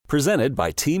Presented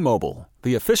by T-Mobile,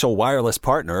 the official wireless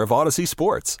partner of Odyssey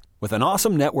Sports. With an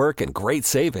awesome network and great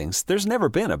savings, there's never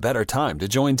been a better time to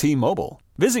join T-Mobile.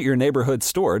 Visit your neighborhood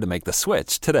store to make the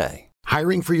switch today.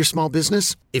 Hiring for your small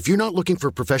business? If you're not looking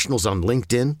for professionals on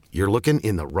LinkedIn, you're looking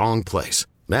in the wrong place.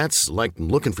 That's like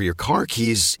looking for your car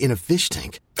keys in a fish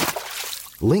tank.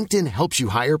 LinkedIn helps you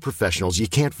hire professionals you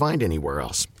can't find anywhere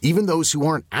else, even those who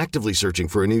aren't actively searching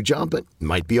for a new job but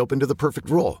might be open to the perfect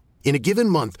role. In a given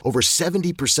month, over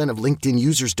 70% of LinkedIn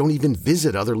users don't even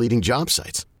visit other leading job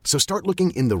sites. So start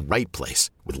looking in the right place.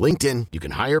 With LinkedIn, you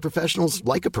can hire professionals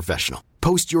like a professional.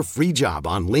 Post your free job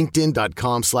on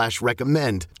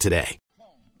linkedin.com/recommend today.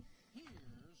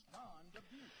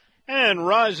 And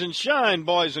rise and shine,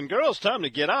 boys and girls. Time to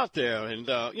get out there. And,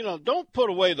 don't put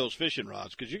away those fishing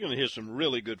rods because you're going to hear some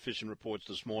really good fishing reports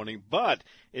this morning. But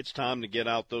it's time to get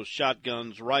out those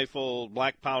shotguns, rifle,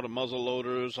 black powder muzzle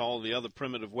loaders, all the other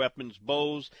primitive weapons,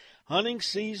 bows. Hunting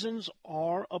seasons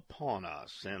are upon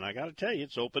us. And I got to tell you,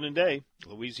 it's opening day.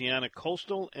 Louisiana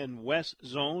coastal and west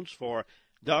zones for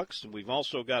ducks. We've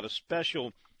also got a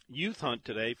special youth hunt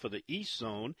today for the east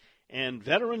zone. And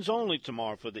veterans only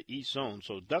tomorrow for the East Zone.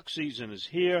 So duck season is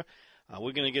here.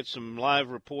 We're going to get some live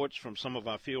reports from some of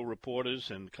our field reporters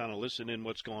and kind of listen in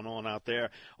what's going on out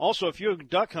there. Also, if you're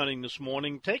duck hunting this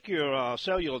morning, take your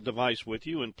cellular device with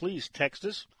you and please text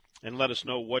us and let us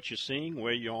know what you're seeing,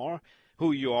 where you are,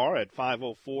 who you are at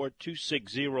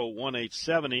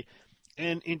 504-260-1870.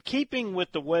 And in keeping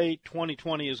with the way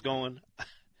 2020 is going,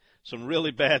 some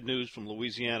really bad news from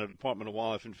Louisiana Department of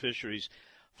Wildlife and Fisheries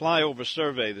flyover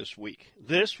survey this week.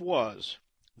 This was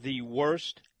the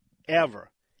worst ever.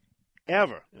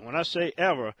 And when I say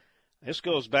ever, this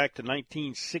goes back to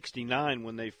 1969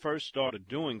 when they first started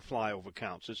doing flyover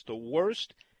counts. It's the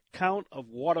worst count of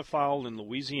waterfowl in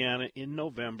Louisiana in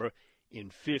November in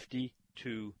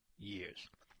 52 years.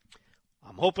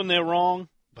 I'm hoping they're wrong,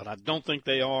 but I don't think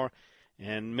they are.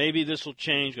 And maybe this will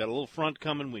change. Got a little front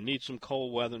coming. We need some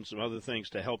cold weather and some other things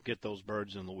to help get those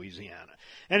birds in Louisiana.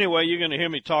 Anyway, you're going to hear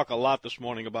me talk a lot this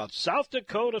morning about South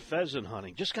Dakota pheasant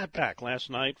hunting. Just got back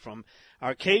last night from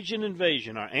our Cajun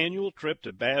Invasion, our annual trip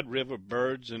to Bad River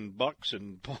Birds and Bucks.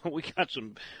 And we got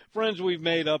some friends we've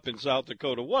made up in South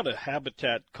Dakota. What a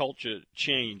habitat culture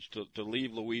change to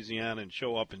leave Louisiana and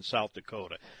show up in South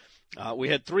Dakota. We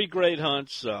had 3 great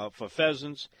hunts for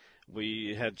pheasants.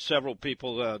 We had several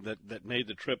people that made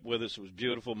the trip with us. It was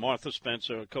beautiful. Martha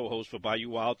Spencer, a co-host for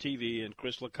Bayou Wild TV, and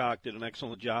Chris Lecoq did an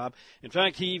excellent job. In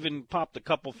fact, he even popped a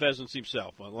couple pheasants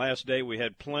himself. On the last day, we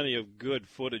had plenty of good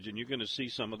footage, and you're going to see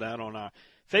some of that on our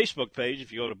Facebook page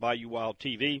if you go to Bayou Wild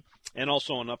TV, and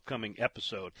also an upcoming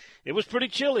episode. It was pretty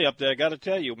chilly up there, I got to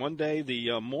tell you. One day,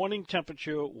 the morning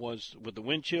temperature was, with the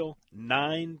wind chill,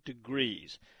 9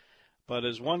 degrees. But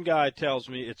as one guy tells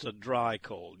me, it's a dry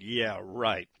cold. Yeah,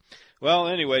 right. Well,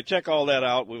 anyway, check all that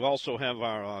out. We also have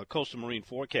our coastal marine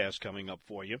forecast coming up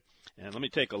for you. And let me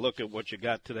take a look at what you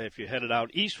got today. If you're headed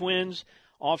out, east winds,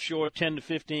 offshore 10 to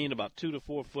 15, about 2 to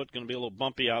 4 foot. Going to be a little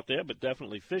bumpy out there, but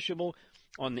definitely fishable.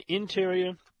 On the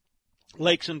interior,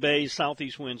 lakes and bays,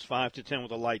 southeast winds 5 to 10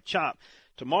 with a light chop.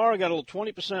 Tomorrow, got a little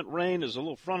 20% rain as a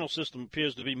little frontal system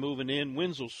appears to be moving in.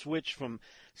 Winds will switch from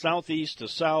southeast to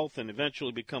south and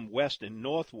eventually become west and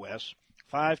northwest.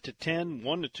 5 to 10,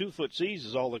 1 to 2 foot seas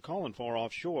is all they're calling for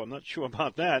offshore. I'm not sure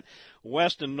about that.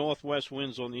 West and northwest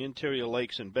winds on the interior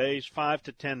lakes and bays, 5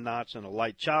 to 10 knots and a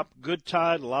light chop. Good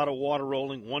tide, a lot of water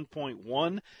rolling,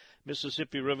 1.1.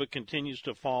 Mississippi River continues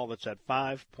to fall. That's at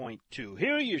 5.2.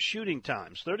 Here are your shooting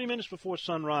times. 30 minutes before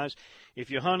sunrise. If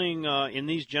you're hunting in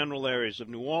these general areas of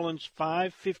New Orleans,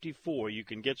 5:54, you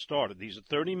can get started. These are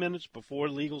 30 minutes before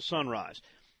legal sunrise.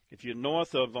 If you're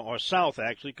north of, or south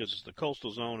actually, because it's the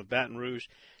coastal zone of Baton Rouge,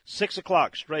 6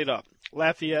 o'clock straight up.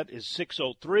 Lafayette is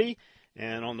 6:03,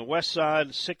 and on the west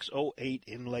side, 6:08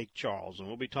 in Lake Charles. And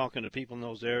we'll be talking to people in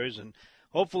those areas and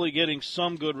hopefully getting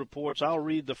some good reports. I'll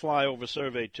read the flyover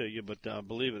survey to you, but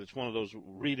believe it, it's one of those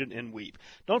read it and weep.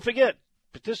 Don't forget,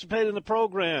 participate in the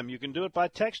program. You can do it by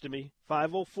texting me,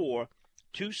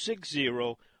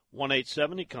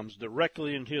 504-260-1870. Comes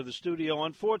directly in here, the studio.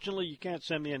 Unfortunately, you can't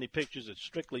send me any pictures. It's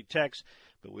strictly text,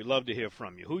 but we love to hear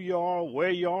from you. Who you are, where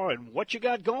you are, and what you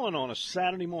got going on a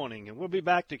Saturday morning. And we'll be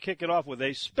back to kick it off with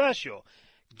a special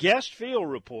guest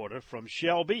field reporter from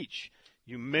Shell Beach.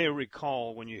 You may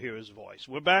recall when you hear his voice.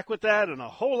 We're back with that and a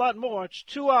whole lot more. It's a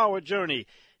 2-hour journey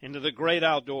into the great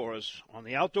outdoors on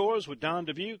the Outdoors with Don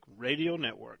Dubuque Radio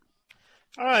Network.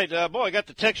 All right, boy, I got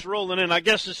the text rolling in. I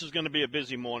guess this is going to be a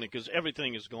busy morning because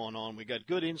everything is going on. We got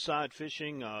good inside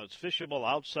fishing. It's fishable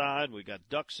outside. We got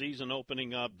duck season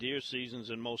opening up. Deer seasons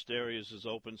in most areas is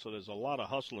open, so there's a lot of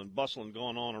hustle and bustling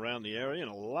going on around the area,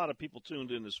 and a lot of people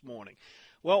tuned in this morning.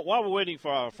 Well, while we're waiting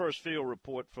for our first field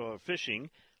report for fishing,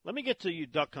 let me get to you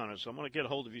duck hunters. I'm going to get a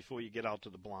hold of you before you get out to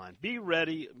the blind. Be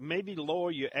ready. Maybe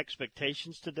lower your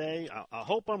expectations today. I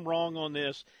hope I'm wrong on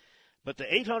this. But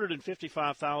the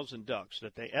 855,000 ducks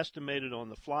that they estimated on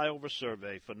the flyover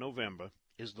survey for November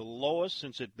is the lowest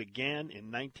since it began in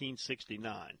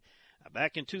 1969.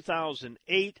 Back in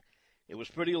 2008, it was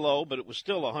pretty low, but it was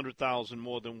still 100,000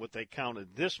 more than what they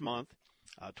counted this month.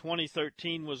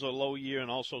 2013 was a low year, and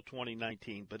also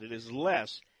 2019, but it is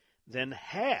less than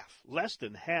half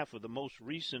of the most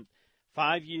recent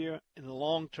 5-year and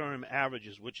long-term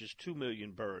averages, which is 2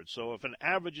 million birds. So if an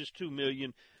average is 2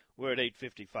 million, we're at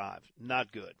 855.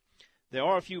 Not good. There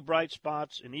are a few bright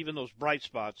spots, and even those bright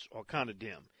spots are kind of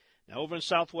dim. Now, over in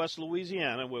southwest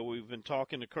Louisiana, where we've been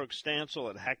talking to Kirk Stansel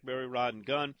at Hackberry Rod and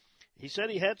Gun, he said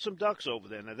he had some ducks over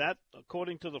there. Now, that,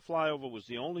 according to the flyover, was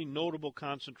the only notable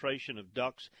concentration of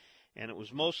ducks, and it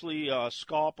was mostly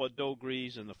scarp or doe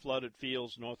grease in the flooded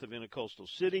fields north of Intercoastal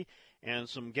City, and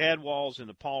some gadwalls in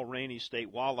the Paul Rainey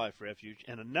State Wildlife Refuge,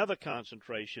 and another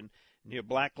concentration near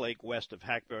Black Lake west of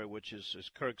Hackberry, which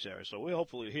is Kirk's area. So we'll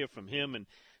hopefully hear from him, and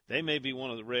they may be one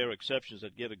of the rare exceptions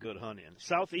that get a good hunt in.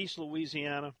 Southeast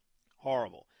Louisiana,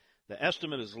 horrible. The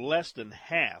estimate is less than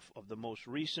half of the most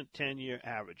recent 10-year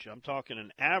average. I'm talking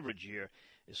an average year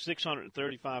is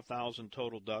 635,000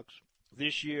 total ducks.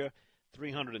 This year,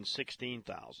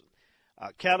 316,000.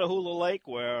 Catahoula Lake,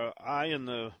 where I and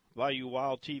the Bayou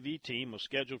Wild TV team are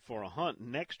scheduled for a hunt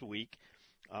next week,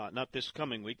 not this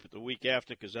coming week, but the week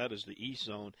after, because that is the East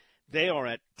Zone. They are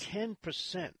at 10%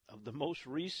 of the most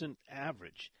recent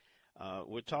average.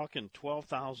 We're talking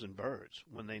 12,000 birds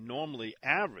when they normally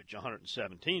average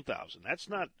 117,000. That's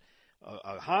not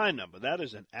a high number. That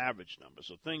is an average number.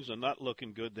 So things are not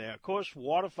looking good there. Of course,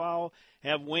 waterfowl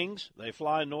have wings. They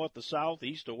fly north to south,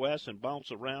 east to west, and bounce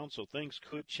around, so things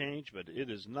could change, but it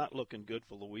is not looking good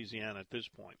for Louisiana at this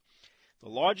point. The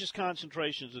largest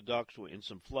concentrations of ducks were in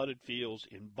some flooded fields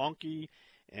in Bunkie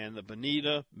and the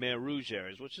Bonita, Mer Rouge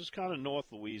areas, which is kind of north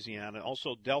Louisiana.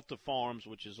 Also Delta Farms,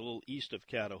 which is a little east of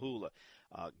Catahoula.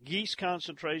 Geese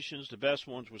concentrations, the best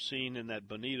ones were seen in that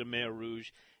Bonita, Mer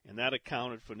Rouge, and that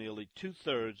accounted for nearly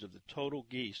two-thirds of the total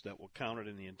geese that were counted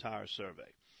in the entire survey.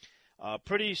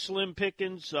 Pretty slim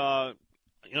pickings. On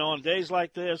days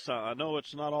like this, I know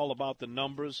it's not all about the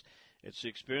numbers. It's the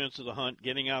experience of the hunt,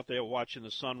 getting out there, watching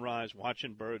the sunrise,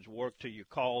 watching birds work to your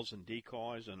calls and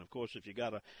decoys, and, of course, if you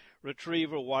got a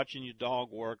retriever, watching your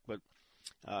dog work. But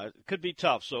it could be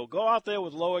tough. So go out there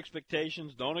with low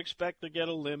expectations. Don't expect to get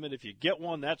a limit. If you get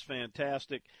one, that's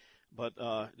fantastic. But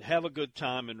have a good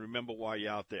time and remember why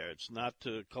you're out there. It's not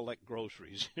to collect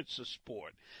groceries. It's a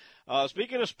sport.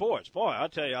 Speaking of sports, boy, I'll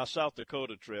tell you, our South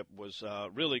Dakota trip was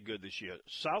really good this year.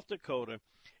 South Dakota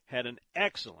had an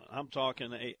excellent,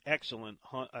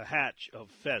 hatch of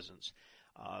pheasants.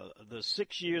 The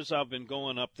 6 years I've been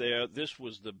going up there, this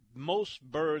was the most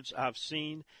birds I've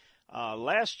seen.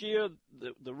 Last year,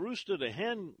 the rooster to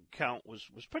hen count was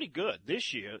pretty good.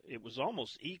 This year, it was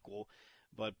almost equal.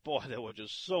 But, boy, there were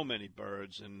just so many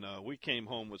birds, and we came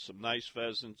home with some nice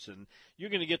pheasants, and you're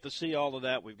going to get to see all of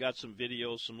that. We've got some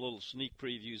videos, some little sneak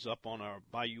previews up on our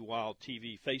Bayou Wild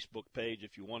TV Facebook page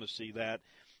if you want to see that.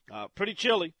 Pretty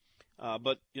chilly,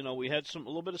 but, we had a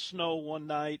little bit of snow one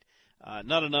night,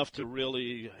 not enough to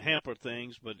really hamper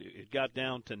things, but it got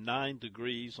down to 9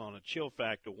 degrees on a chill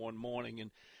factor one morning.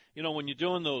 And, when you're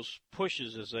doing those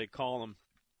pushes, as they call them,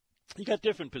 you got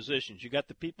different positions. You got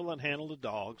the people that handle the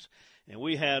dogs, and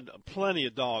we had plenty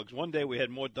of dogs. One day we had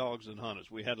more dogs than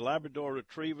hunters. We had Labrador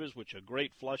retrievers, which are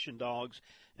great flushing dogs,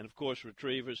 and, of course,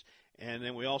 retrievers. And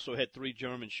then we also had 3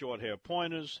 German short-hair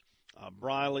pointers,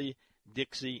 Briley,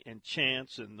 Dixie, and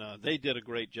Chance, and they did a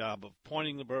great job of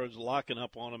pointing the birds, locking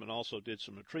up on them, and also did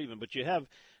some retrieving. But you have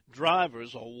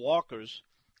drivers or walkers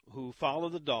who follow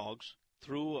the dogs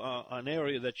through an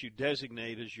area that you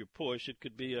designate as your push. It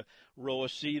could be a row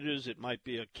of cedars. It might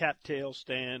be a cattail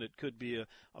stand. It could be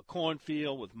a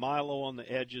cornfield with milo on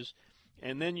the edges.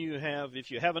 And then you have,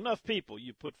 if you have enough people,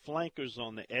 you put flankers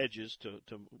on the edges to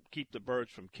keep the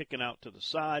birds from kicking out to the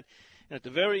side. And at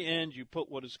the very end, you put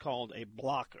what is called a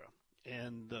blocker.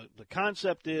 And the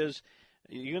concept is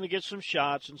you're going to get some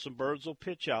shots and some birds will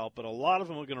pitch out, but a lot of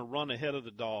them are going to run ahead of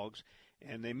the dogs,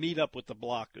 and they meet up with the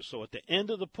blocker. So at the end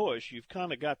of the push, you've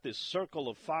kind of got this circle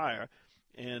of fire,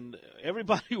 and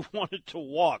everybody wanted to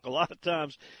walk. A lot of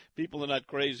times people are not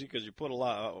crazy because you put a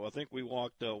lot. I think we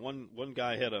walked. One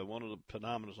guy had one of the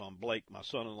pedometers on Blake, my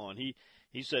son-in-law, and he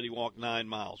said he walked 9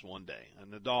 miles one day,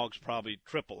 and the dog's probably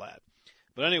triple that.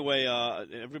 But anyway,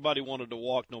 everybody wanted to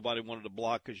walk. Nobody wanted to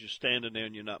block because you're standing there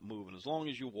and you're not moving. As long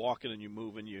as you're walking and you're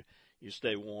moving, you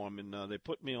stay warm. And they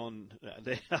put me on.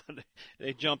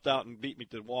 They jumped out and beat me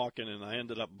to walking, and I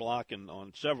ended up blocking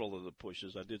on several of the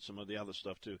pushes. I did some of the other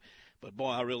stuff too. But boy,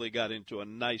 I really got into a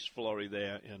nice flurry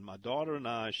there. And my daughter and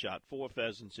I shot 4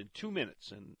 pheasants in 2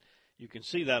 minutes, and you can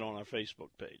see that on our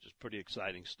Facebook page. It's pretty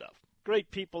exciting stuff. Great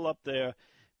people up there.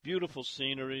 Beautiful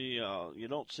scenery. You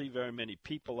don't see very many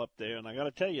people up there. And I got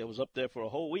to tell you, I was up there for a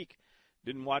whole week.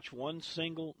 Didn't watch one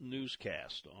single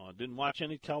newscast. Didn't watch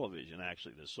any television,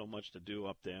 actually. There's so much to do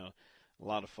up there. A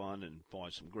lot of fun and,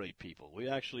 boy, some great people. We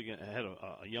actually had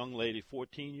a young lady,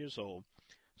 14 years old,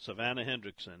 Savannah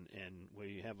Hendrickson, and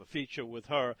we have a feature with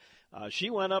her.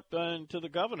 She went up to the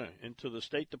governor, into the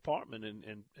State Department,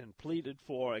 and pleaded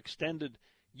for extended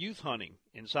youth hunting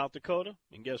in South Dakota.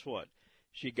 And guess what?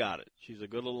 She got it. She's a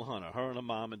good little hunter. Her and her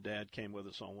mom and dad came with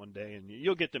us on one day, and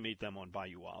you'll get to meet them on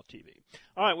Bayou Wild TV.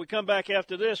 All right, we come back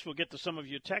after this. We'll get to some of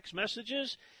your text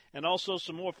messages and also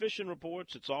some more fishing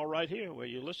reports. It's all right here where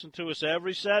you listen to us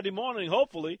every Saturday morning,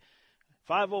 hopefully.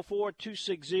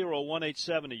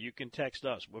 504-260-1870. You can text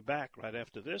us. We're back right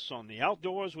after this on the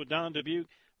Outdoors with Don Dubuque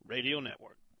Radio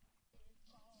Network.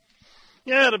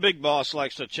 Yeah, the big boss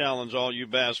likes to challenge all you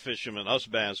bass fishermen, us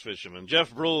bass fishermen.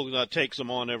 Jeff Brule takes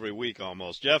them on every week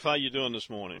almost. Jeff, how you doing this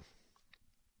morning?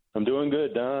 I'm doing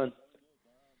good, Don.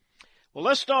 Well,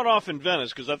 let's start off in Venice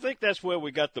because I think that's where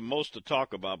we got the most to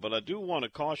talk about. But I do want to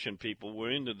caution people, we're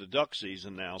into the duck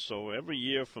season now. So every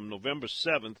year from November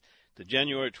 7th to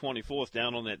January 24th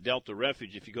down on that Delta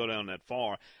Refuge, if you go down that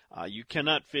far, you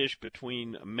cannot fish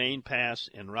between Main Pass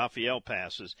and Raphael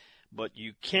Passes. But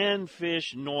you can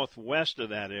fish northwest of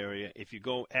that area if you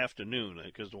go afternoon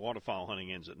because the waterfowl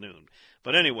hunting ends at noon.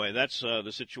 But anyway, that's the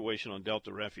situation on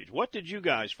Delta Refuge. What did you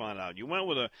guys find out? You went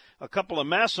with a couple of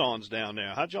Massons down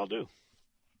there. How'd y'all do?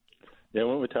 Yeah, I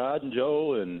went with Todd and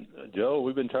Joel. And Joel,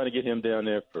 we've been trying to get him down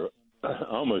there for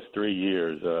almost 3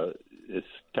 years. It's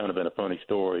kind of been a funny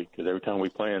story because every time we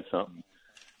plan something,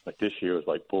 like this year was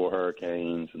like 4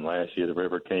 hurricanes, and last year the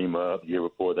river came up. The year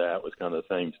before that was kind of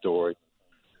the same story.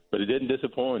 But it didn't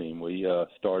disappoint him. We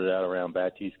started out around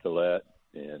Baptiste Colette,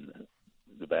 and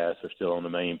the bass are still on the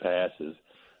main passes.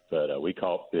 But we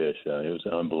caught fish. It was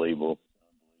unbelievable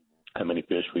how many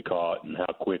fish we caught and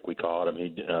how quick we caught them.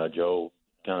 Joe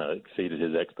kind of exceeded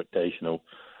his expectation of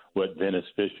what Venice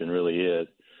fishing really is.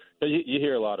 You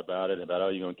hear a lot about it, about, oh,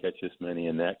 you're going to catch this many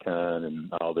and that kind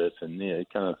and all this. And, yeah, it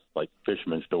kind of like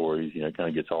fisherman stories, it kind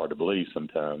of gets hard to believe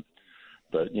sometimes.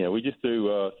 But, we just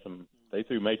threw they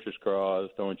threw matrix craws,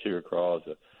 throwing chigger craws.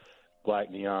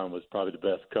 Black neon was probably the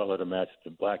best color to match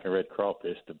the black and red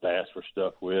crawfish the bass were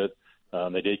stuck with.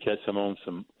 They did catch some on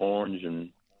some orange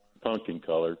and pumpkin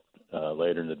color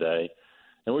later in the day.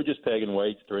 And we're just pegging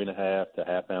weights, 3.5 to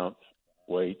half ounce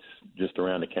weights just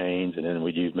around the canes, and then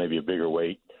we'd use maybe a bigger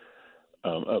weight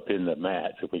up in the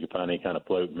mats. If we could find any kind of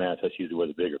floating mats, that's usually where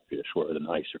the bigger fish were, the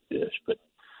nicer fish. But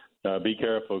be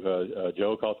careful because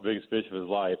Joe caught the biggest fish of his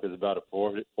life. It was about a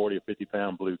 40 or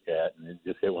 50-pound blue cat, and it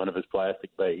just hit one of his plastic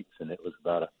baits, and it was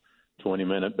about a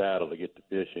 20-minute battle to get the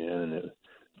fish in. And it was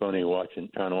funny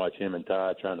trying to watch him and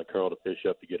Ty trying to curl the fish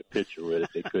up to get a picture with it.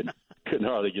 They couldn't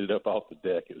hardly get it up off the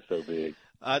deck. It was so big.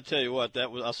 I tell you what,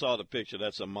 I saw the picture.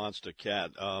 That's a monster cat.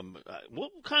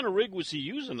 What kind of rig was he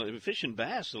using, fishing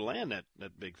bass, to land that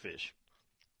big fish?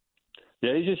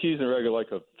 Yeah, he's just using a regular,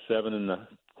 like a 7.25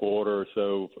 or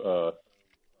so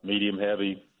medium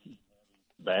heavy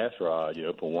bass rod,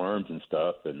 for worms and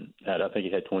stuff. And I think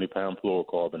it had 20-pound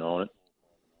fluorocarbon on it.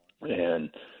 And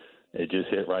it just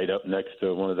hit right up next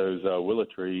to one of those willow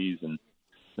trees, and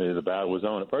the battle was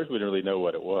on. At first, we didn't really know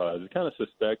what it was. We kind of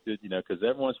suspected, because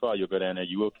every once in a while you'll go down there,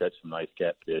 you will catch some nice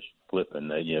catfish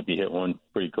flipping. If you hit one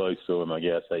pretty close to them, I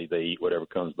guess they eat whatever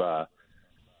comes by.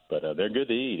 But they're good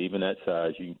to eat, even that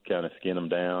size. You can kind of skin them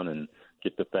down and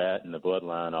get the fat and the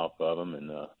bloodline off of them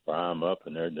and fry them up,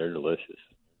 and they're delicious.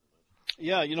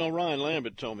 Yeah, Ryan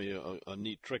Lambert told me a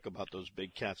neat trick about those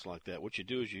big cats like that. What you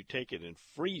do is you take it and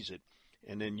freeze it,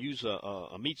 and then use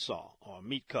a meat saw or a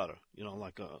meat cutter,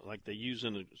 like they use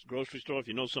in the grocery store. If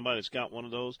you know somebody that's got one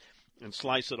of those, and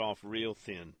slice it off real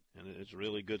thin, and it's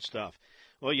really good stuff.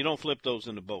 Well, you don't flip those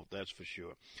in the boat, that's for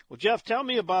sure. Well, Jeff, tell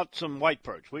me about some white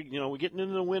perch. We're getting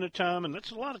into the winter time, and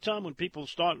that's a lot of time when people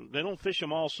they don't fish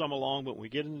them all summer long, but when we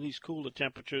get into these cooler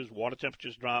temperatures, water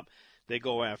temperatures drop, they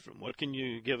go after them. What can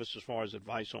you give us as far as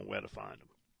advice on where to find them?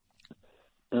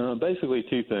 Basically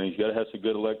two things. You got to have some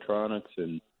good electronics,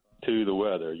 and two, the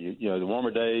weather. You know, the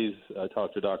warmer days, I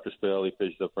talked to Dr. Spell. He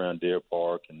fishes up around Deer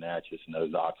Park and Natchez and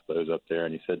those oxbows up there,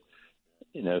 and he said,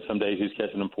 you know, some days he's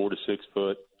catching them 4 to 6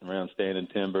 foot around standing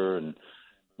timber, and,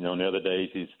 you know, on the other days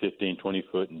he's 15, 20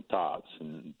 foot in tops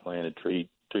and planted tree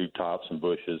tops and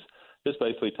bushes, just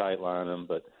basically tight line them.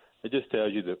 But it just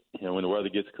tells you that, you know, when the weather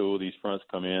gets cool, these fronts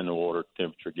come in, the water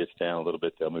temperature gets down a little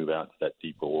bit, they'll move out into that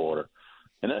deeper water.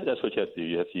 And that's what you have to do.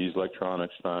 You have to use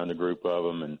electronics, find a group of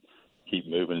them, and keep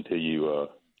moving until you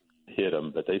hit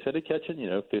them. But they said they're catching, you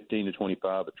know, 15 to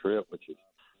 25 a trip, which is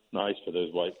nice for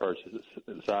those white perches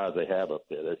the size they have up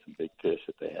there. There's some big fish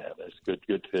that they have. That's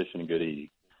good fishing and good eating.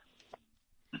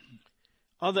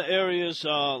 Other areas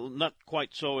not quite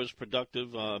so as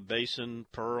productive, Basin,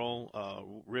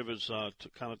 Pearl, rivers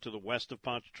kind of to the west of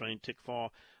Pontchartrain, Tickfaw.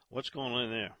 What's going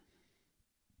on there?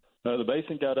 The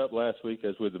Basin got up last week,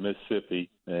 as with the Mississippi,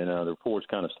 and the report's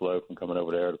kind of slow from coming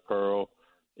over there. The Pearl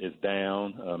is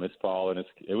down. It's falling.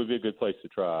 It would be a good place to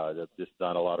try. There's just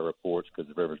not a lot of reports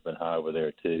because the river's been high over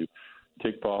there, too.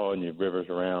 Tickfaw and your rivers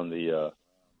around the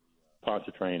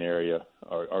Pontchartrain area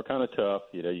are kind of tough.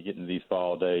 You know, you get into these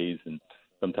fall days, and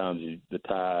sometimes the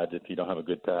tide, if you don't have a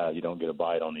good tide, you don't get a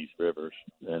bite on these rivers,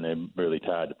 and they're really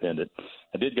tide dependent.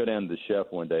 I did go down to the Chef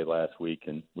one day last week,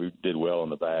 and we did well on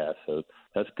the bass, so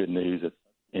that's good news. If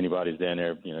anybody's down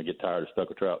there, you know, get tired of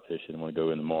stucco trout fishing and want to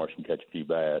go in the marsh and catch a few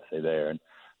bass, stay there. And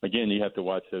again, you have to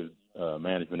watch those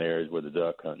management areas where the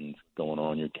duck hunting's going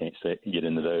on. You can't get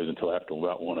into those until after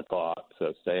about 1 o'clock,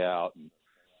 so stay out and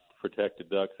protect the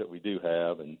ducks that we do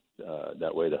have, and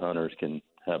that way the hunters can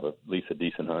have at least a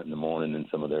decent hunt in the morning in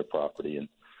some of their property, and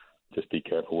just be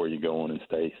careful where you're going and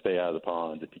stay out of the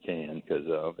ponds if you can, because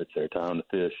it's their time to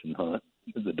fish and hunt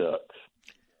the ducks.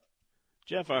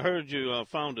 Jeff, I heard you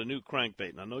found a new crankbait,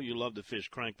 and I know you love to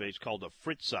fish crankbaits called a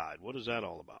Fritzside. What is that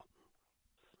all about?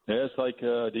 Yeah, it's like,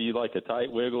 do you like a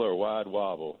tight wiggle or a wide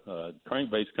wobble?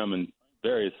 Crankbaits come in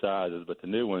various sizes, but the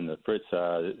new one, the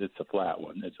Fritzside, it's a flat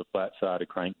one. It's a flat-sided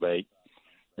crankbait.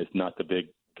 It's not the big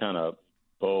kind of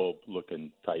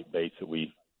bulb-looking type baits that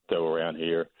we throw around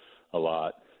here a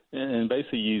lot. And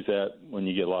basically use that when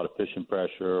you get a lot of fishing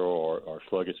pressure or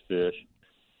sluggish fish,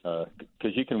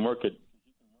 because you can work it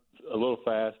a little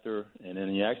faster, and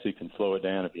then you actually can slow it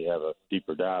down if you have a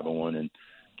deeper diving one and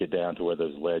get down to where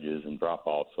those ledges and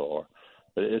drop-offs are.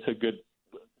 But it's a good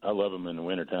 – I love them in the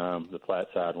wintertime, the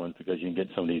flat-side ones, because you can get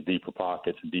some of these deeper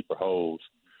pockets and deeper holes,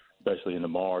 especially in the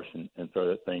marsh, and throw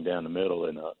that thing down the middle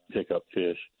and pick up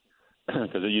fish,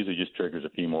 because it usually just triggers a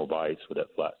few more bites with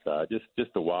that flat side.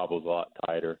 Just the wobble's a lot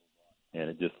tighter, and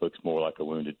it just looks more like a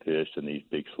wounded fish than these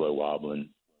big, slow-wobbling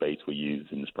baits we use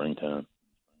in the springtime.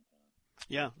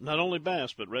 Yeah, not only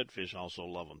bass, but redfish also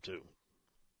love them, too.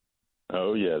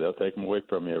 Oh, yeah, they'll take them away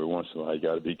from you every once in a while. You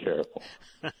got to be careful.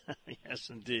 Yes,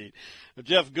 indeed. Well,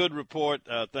 Jeff, good report.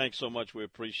 Thanks so much. We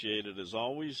appreciate it, as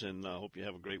always, and I hope you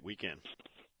have a great weekend.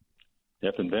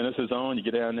 Yep, and Venice is on. You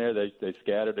get down there, they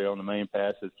scatter. They're on the main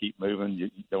passes. Keep moving. You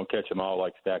don't catch them all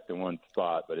like stacked in one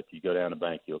spot, but if you go down the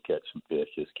bank, you'll catch some fish.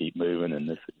 Just keep moving, and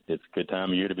it's a good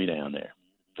time of year to be down there.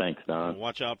 Thanks, Don. And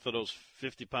watch out for those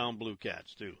 50-pound blue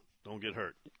cats, too. Don't get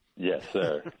hurt. Yes,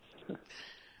 sir.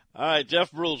 All right,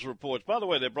 Jeff Brule's reports. By the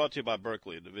way, they're brought to you by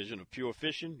Berkley, a division of Pure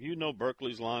Fishing. You know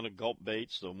Berkley's line of gulp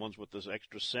baits, the ones with this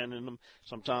extra scent in them.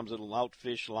 Sometimes it'll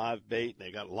outfish live bait.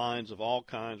 They got lines of all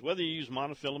kinds, whether you use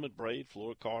monofilament, braid,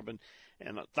 fluorocarbon,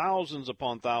 and thousands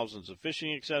upon thousands of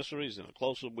fishing accessories. And the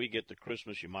closer we get to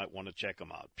Christmas, you might want to check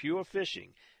them out. Pure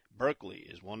Fishing. Berkley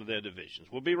is one of their divisions.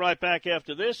 We'll be right back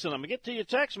after this, and I'm going to get to your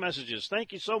text messages.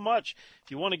 Thank you so much.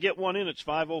 If you want to get one in, it's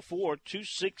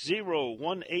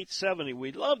 504-260-1870.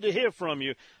 We'd love to hear from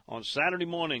you on Saturday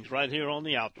mornings right here on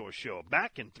The Outdoor Show.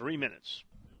 Back in 3 minutes.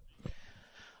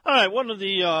 All right, one of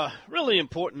the really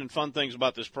important and fun things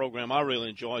about this program I really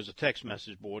enjoy is the text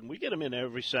message board, and we get them in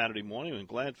every Saturday morning. I'm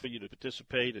glad for you to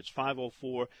participate. It's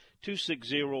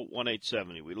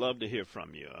 504-260-1870. We love to hear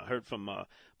from you. I heard from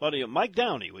buddy Mike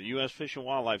Downey with U.S. Fish and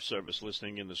Wildlife Service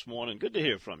listening in this morning. Good to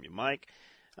hear from you, Mike.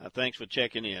 Thanks for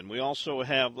checking in. We also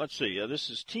have, let's see,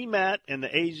 this is T-Matt and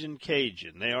the Asian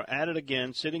Cajun. They are at it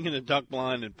again, sitting in the duck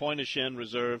blind in Pointe-aux-Chenes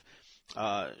Reserve.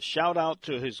 Shout out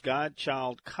to his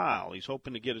godchild, Kyle. He's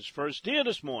hoping to get his first deer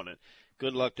this morning.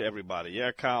 Good luck to everybody.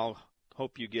 Yeah, Kyle,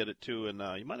 hope you get it too. And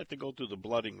you might have to go through the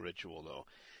blooding ritual, though.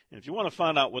 And if you want to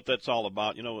find out what that's all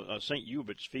about, you know, St.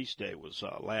 Hubert's feast day was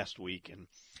last week, and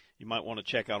you might want to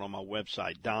check out on my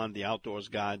website,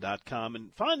 dontheoutdoorsguy.com,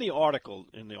 and find the article.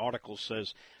 And the article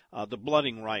says, The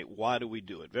Blooding Rite, Why Do We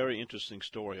Do It? Very interesting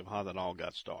story of how that all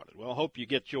got started. Well, I hope you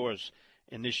get yours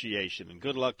initiation. And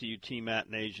good luck to you, T-Matt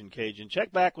and Asian Cajun.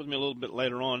 Check back with me a little bit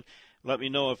later on. Let me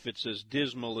know if it's as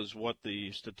dismal as what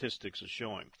the statistics are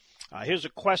showing. Here's a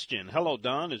question. Hello,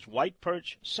 Don. Is white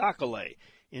perch sac-a-lait?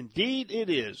 Indeed, it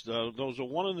is. Those are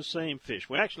one and the same fish.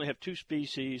 We actually have two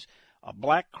species, a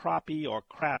black crappie or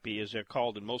crappie, as they're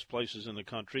called in most places in the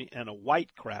country, and a white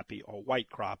crappie or white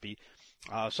crappie.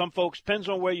 Some folks, depends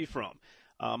on where you're from.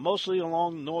 Mostly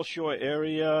along the North Shore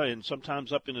area and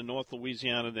sometimes up into North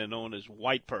Louisiana, they're known as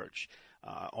white perch.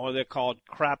 Or they're called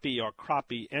crappie or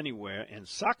crappie anywhere. And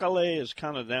sac-a-lait is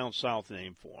kind of down south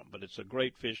name for them, but it's a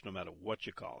great fish no matter what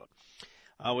you call it.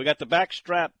 We got the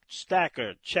backstrap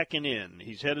stacker checking in.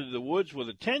 He's headed to the woods with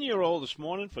a 10-year-old this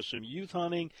morning for some youth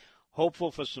hunting,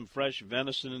 hopeful for some fresh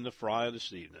venison in the fryer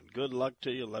this evening. Good luck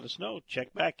to you. Let us know.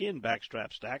 Check back in,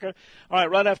 backstrap stacker. All right,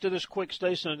 right after this quick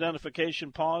station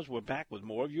identification pause, we're back with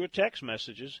more of your text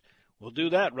messages. We'll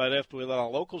do that right after we let our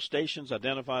local stations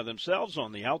identify themselves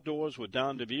on the Outdoors with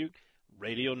Don Dubuque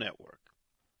Radio Network.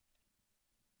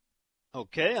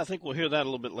 Okay, I think we'll hear that a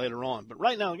little bit later on. But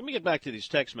right now, let me get back to these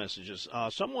text messages.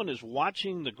 Someone is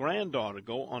watching the granddaughter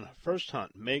go on her first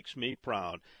hunt. Makes me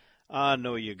proud. I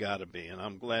know you got to be, and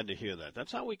I'm glad to hear that.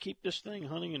 That's how we keep this thing,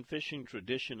 hunting and fishing,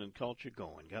 tradition and culture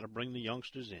going. Got to bring the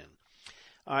youngsters in.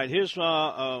 All right, here's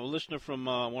a listener from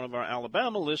one of our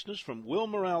Alabama listeners from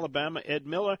Wilmer, Alabama. Ed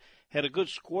Miller had a good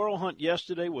squirrel hunt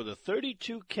yesterday with a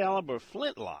 .32 caliber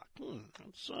flintlock.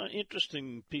 That's an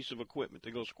interesting piece of equipment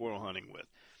to go squirrel hunting with.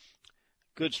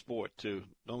 Good sport, too.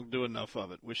 Don't do enough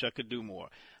of it. Wish I could do more.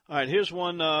 All right, here's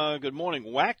one. Good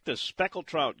morning. Whacked a speckled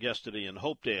trout yesterday in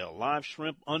Hopedale. Live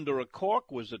shrimp under a cork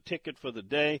was the ticket for the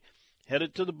day.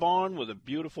 Headed to the barn with a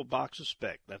beautiful box of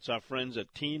speck. That's our friends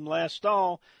at Team Last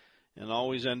Stall. And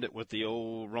always end it with the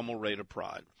old Rummel Raider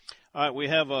pride. All right, we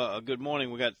have a good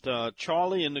morning. We got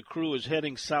Charlie and the crew is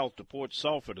heading south to Port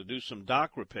Sulphur to do some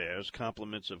dock repairs,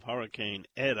 compliments of Hurricane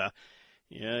Eta.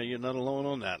 Yeah, you're not alone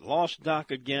on that. Lost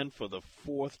dock again for the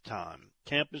fourth time.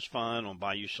 Camp is fine on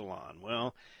Bayou Shalon.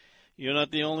 Well, you're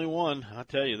not the only one. I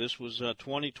tell you, this was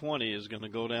 2020 is going to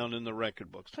go down in the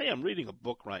record books. Hey, I'm reading a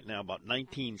book right now about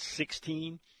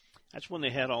 1916. That's when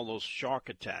they had all those shark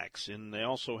attacks, and they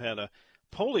also had a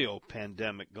polio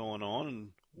pandemic going on, and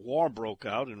war broke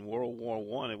out in World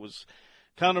War I. It was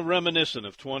kind of reminiscent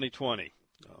of 2020.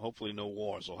 Hopefully no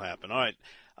wars will happen. All right.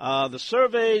 The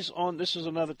surveys on, this is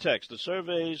another text, the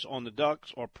surveys on the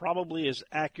ducks are probably as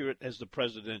accurate as the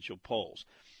presidential polls.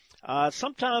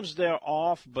 Sometimes they're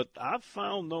off, but I've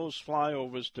found those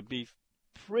flyovers to be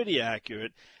pretty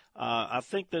accurate. I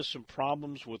think there's some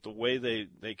problems with the way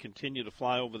they continue to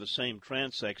fly over the same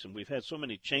transects, and we've had so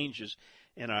many changes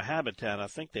in our habitat. I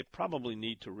think they probably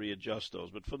need to readjust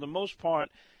those. But for the most part,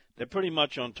 they're pretty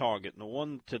much on target. And the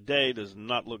one today does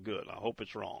not look good. I hope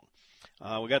it's wrong.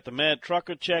 We got the Mad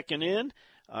Trucker checking in.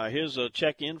 Here's a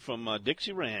check-in from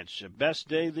Dixie Ranch. Best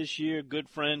day this year, good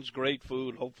friends, great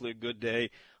food, hopefully a good day.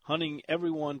 Hunting,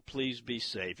 everyone, please be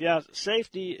safe. Yeah,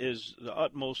 safety is the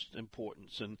utmost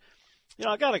importance. And, you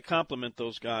know, I got to compliment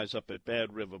those guys up at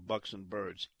Bad River Bucks and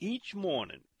Birds. Each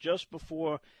morning, just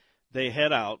before they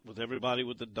head out with everybody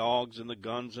with the dogs and the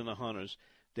guns and the hunters,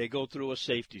 they go through a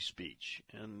safety speech.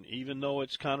 And even though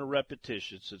it's kind of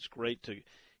repetitious, it's great to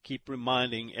keep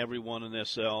reminding everyone and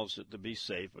themselves to be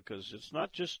safe, because it's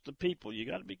not just the people. You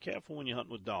got to be careful when you're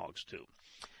hunting with dogs, too.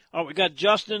 All right, we got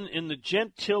Justin in the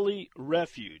Gentilly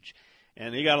Refuge,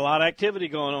 and he got a lot of activity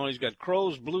going on. He's got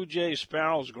crows, blue jays,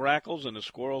 sparrows, grackles, and the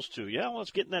squirrels, too. Yeah, well,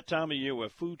 it's getting that time of year where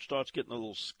food starts getting a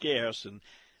little scarce, and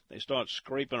they start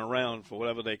scraping around for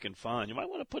whatever they can find. You might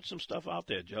want to put some stuff out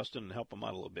there, Justin, and help them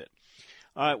out a little bit.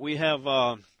 All right, we have,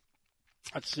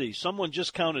 let's see, someone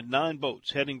just counted 9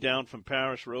 boats heading down from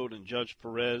Parish Road and Judge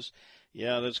Perez.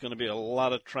 Yeah, there's going to be a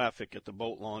lot of traffic at the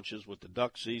boat launches with the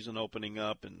duck season opening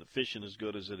up and the fishing as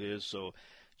good as it is. So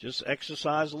just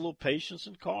exercise a little patience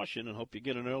and caution and hope you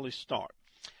get an early start.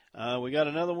 We got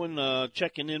another one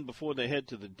checking in before they head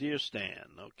to the deer stand.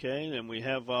 Okay, and we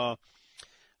have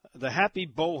the Happy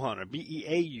Bow Hunter,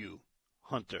 B-E-A-U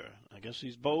Hunter. I guess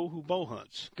he's Bo who bow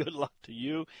hunts. Good luck to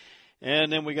you.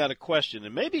 And then we got a question,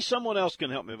 and maybe someone else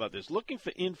can help me about this. Looking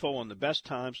for info on the best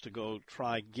times to go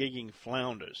try gigging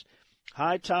flounders.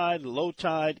 High tide, low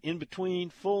tide, in between,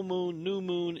 full moon, new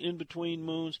moon, in between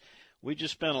moons. We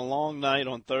just spent a long night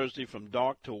on Thursday from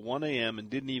dark till 1 a.m. and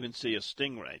didn't even see a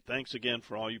stingray. Thanks again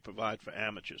for all you provide for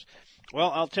amateurs. Well,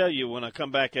 I'll tell you when I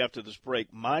come back after this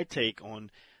break my take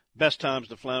on best times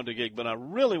to flounder gig, but I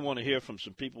really want to hear from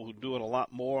some people who do it a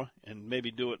lot more and maybe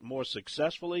do it more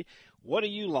successfully. What do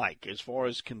you like as far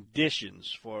as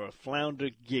conditions for flounder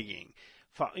gigging?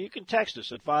 You can text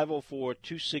us at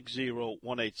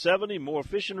 504-260-1870. More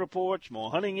fishing reports,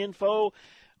 more hunting info,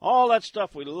 all that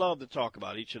stuff we love to talk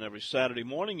about each and every Saturday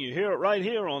morning. You hear it right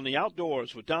here on the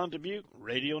Outdoors with Don Dubuque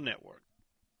Radio Network.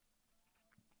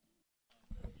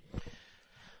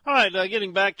 All right,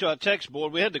 getting back to our text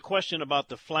board, we had the question about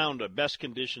the flounder, best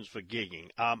conditions for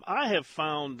gigging. I have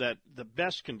found that the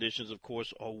best conditions, of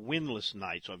course, are windless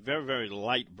nights, or very, very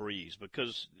light breeze,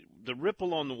 because the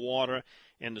ripple on the water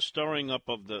and the stirring up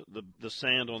of the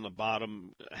sand on the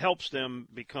bottom helps them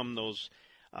become those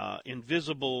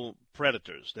invisible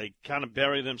predators. They kind of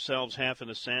bury themselves half in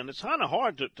the sand. It's kind of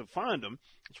hard to find them.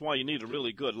 That's why you need a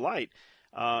really good light.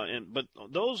 But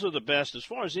those are the best. As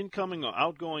far as incoming or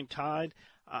outgoing tide,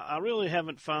 I really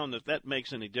haven't found that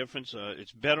makes any difference.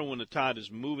 It's better when the tide is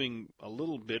moving a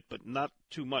little bit, but not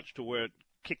too much to where it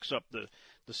kicks up the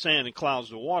sand and clouds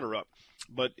the water up.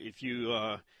 But if you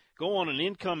go on an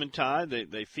incoming tide,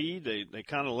 they feed, they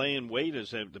kind of lay in wait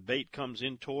as the bait comes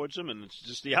in towards them, and it's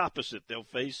just the opposite. They'll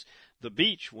face the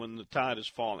beach when the tide is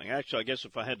falling. Actually, I guess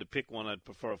if I had to pick one, I'd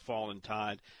prefer a falling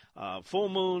tide. Full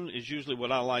moon is usually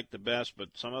what I like the best, but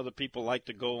some other people like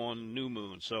to go on new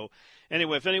moon. So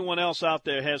anyway, if anyone else out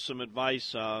there has some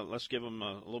advice, let's give them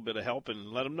a little bit of help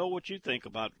and let them know what you think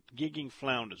about gigging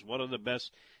flounders. What are the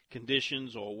best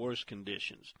conditions or worst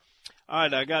conditions? All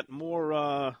right, I got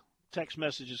more text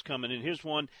messages coming in. Here's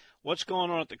one. What's going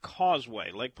on at the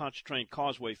Causeway, Lake Pontchartrain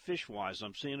Causeway, fish-wise?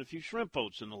 I'm seeing a few shrimp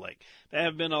boats in the lake. There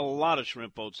have been a lot of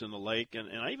shrimp boats in the lake,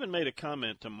 and I even made a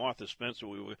comment to Martha Spencer.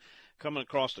 We were coming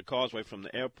across the Causeway from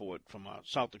the airport from our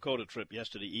South Dakota trip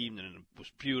yesterday evening, and it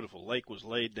was beautiful. Lake was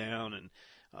laid down and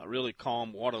really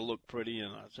calm. Water looked pretty,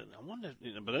 and I said, I wonder,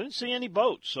 but I didn't see any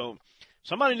boats. So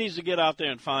somebody needs to get out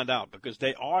there and find out, because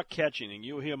they are catching, and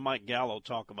you'll hear Mike Gallo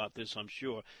talk about this, I'm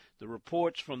sure. The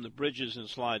reports from the bridges in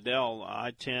Slidell,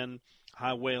 I-10,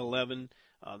 Highway 11,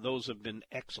 those have been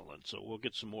excellent. So we'll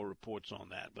get some more reports on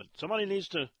that. But somebody needs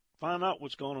to find out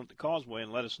what's going on at the Causeway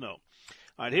and let us know.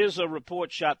 All right, here's a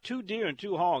report. Shot 2 deer and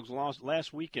 2 hogs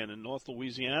last weekend in North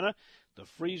Louisiana. The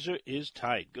freezer is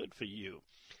tight. Good for you.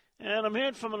 And I'm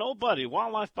hearing from an old buddy,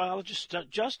 wildlife biologist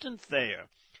Justin Thayer.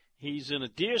 He's in a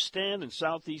deer stand in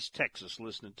southeast Texas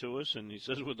listening to us, and he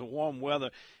says with the warm weather,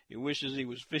 he wishes he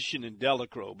was fishing in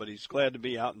Delacroix, but he's glad to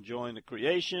be out enjoying the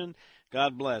creation.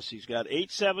 God bless. He's got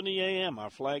 870 AM,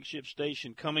 our flagship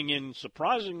station, coming in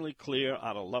surprisingly clear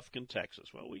out of Lufkin,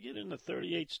 Texas. Well, we get into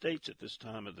 38 states at this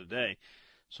time of the day,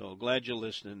 so glad you're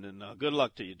listening, and good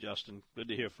luck to you, Justin. Good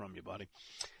to hear from you, buddy.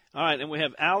 All right, and we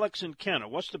have Alex and Kenner.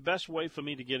 What's the best way for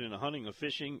me to get into hunting or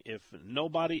fishing if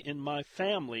nobody in my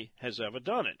family has ever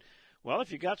done it? Well,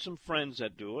 if you got some friends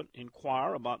that do it,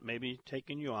 inquire about maybe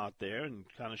taking you out there and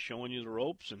kind of showing you the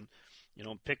ropes and,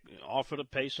 offer to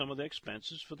pay some of the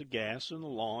expenses for the gas and the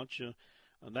launch,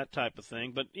 that type of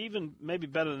thing. But even maybe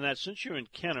better than that, since you're in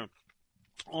Kenner,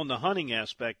 on the hunting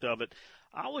aspect of it,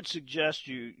 I would suggest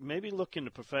you maybe look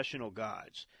into professional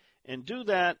guides and do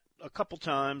that a couple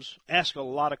times, ask a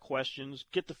lot of questions,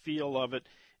 get the feel of it,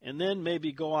 and then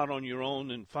maybe go out on your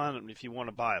own and find if you want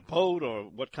to buy a boat or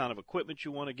what kind of equipment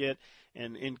you want to get.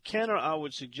 And in Kenner, I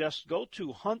would suggest go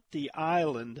to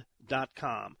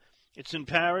hunttheisland.com. It's in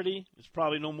Parody. It's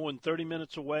probably no more than 30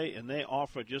 minutes away, and they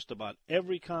offer just about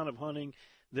every kind of hunting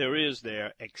there is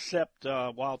there except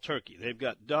wild turkey. They've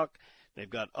got duck. They've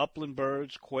got upland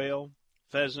birds, quail,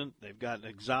 pheasant. They've got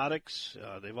exotics.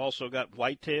 They've also got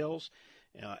whitetails,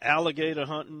 alligator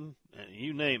hunting,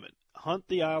 you name it.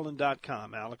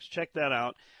 HuntTheIsland.com, Alex. Check that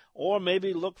out. Or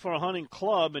maybe look for a hunting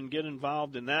club and get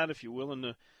involved in that if you're willing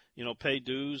to, pay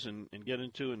dues and get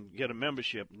into and get a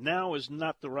membership. Now is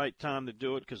not the right time to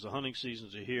do it because the hunting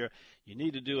seasons are here. You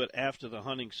need to do it after the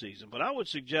hunting season. But I would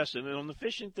suggest, and on the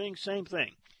fishing thing, same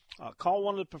thing. Call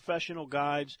one of the professional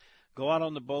guides. Go out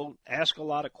on the boat, ask a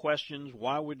lot of questions,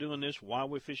 why we're doing this, why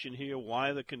we're fishing here,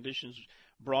 why the conditions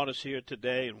brought us here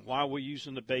today, and why we're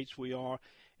using the baits we are,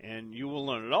 and you will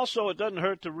learn it. Also, it doesn't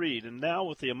hurt to read, and now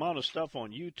with the amount of stuff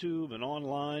on YouTube and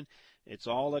online, it's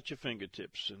all at your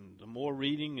fingertips, and the more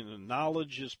reading and the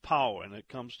knowledge is power, and it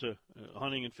comes to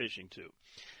hunting and fishing too.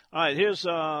 All right, here's,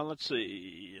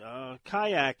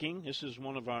 kayaking. This is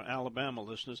one of our Alabama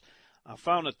listeners. I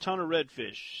found a ton of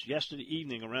redfish yesterday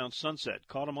evening around sunset.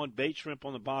 Caught them on bait shrimp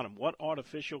on the bottom. What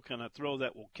artificial can I throw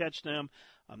that will catch them?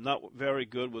 I'm not very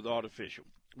good with artificial.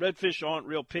 Redfish aren't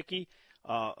real picky.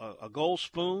 A gold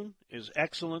spoon is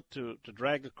excellent to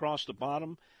drag across the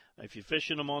bottom. If you're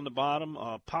fishing them on the bottom,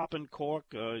 popping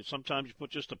cork, sometimes you put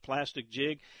just a plastic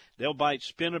jig. They'll bite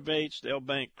spinner baits. They'll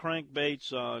bite crank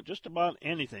baits, just about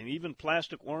anything, even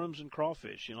plastic worms and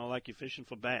crawfish, like you're fishing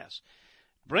for bass.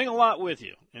 Bring a lot with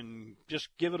you and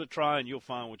just give it a try, and you'll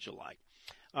find what you like.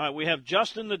 All right, we have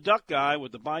Justin the Duck Guy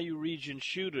with the Bayou Region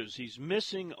Shooters. He's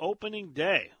missing opening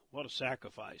day. What a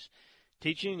sacrifice.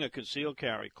 Teaching a concealed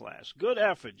carry class. Good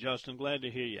effort, Justin. Glad to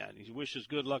hear you. He wishes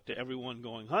good luck to everyone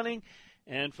going hunting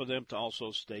and for them to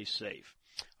also stay safe.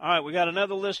 All right, we got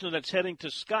another listener that's heading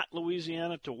to Scott,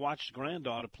 Louisiana to watch his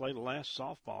granddaughter play the last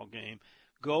softball game.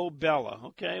 Go Bella.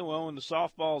 Okay, well, when the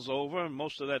softball's over and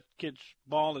most of that kid's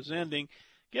ball is ending,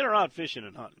 get her out fishing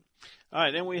and hunting. All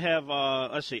right, then we have,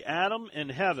 Adam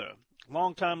and Heather,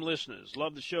 longtime listeners.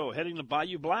 Love the show. Heading to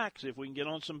Bayou Black, see if we can get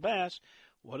on some bass.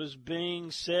 What is being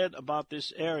said about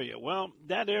this area? Well,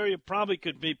 that area probably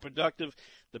could be productive.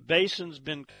 The basin's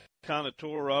been kind of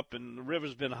tore up and the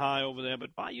river's been high over there,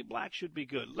 but Bayou Black should be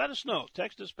good. Let us know.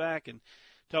 Text us back and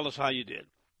tell us how you did.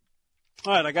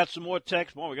 All right, I got some more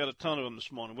texts. Well, we got a ton of them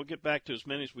this morning. We'll get back to as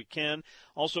many as we can.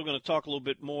 Also going to talk a little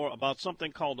bit more about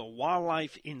something called a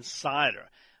Wildlife Insider.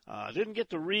 I didn't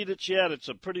get to read it yet. It's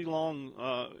a pretty long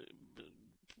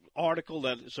article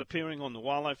that is appearing on the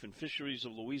Wildlife and Fisheries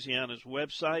of Louisiana's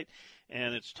website,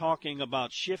 and it's talking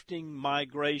about shifting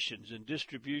migrations and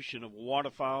distribution of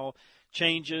waterfowl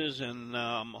changes, and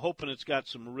I'm hoping it's got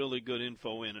some really good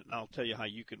info in it, and I'll tell you how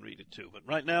you can read it too. But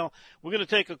right now, we're going to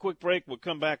take a quick break. We'll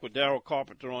come back with Daryl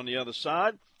Carpenter on the other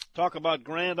side, talk about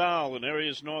Grand Isle and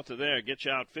areas north of there, get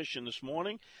you out fishing this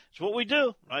morning. It's what we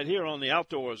do right here on the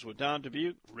Outdoors with Don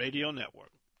Dubuque Radio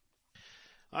Network.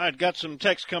 All right, got some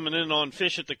text coming in on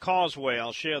Fish at the Causeway.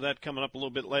 I'll share that coming up a little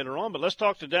bit later on. But let's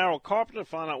talk to Daryl Carpenter,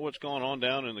 find out what's going on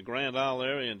down in the Grand Isle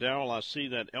area. And, Daryl, I see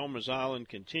that Elmer's Island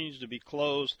continues to be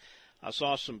closed. I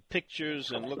saw some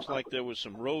pictures, and looks like there was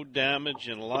some road damage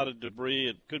and a lot of debris.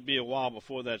 It could be a while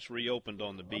before that's reopened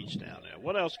on the beach down there.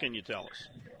 What else can you tell us?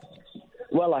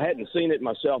 Well, I hadn't seen it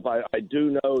myself. I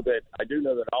do know that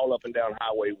all up and down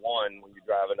Highway 1, when you're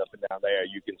driving up and down there,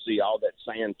 you can see all that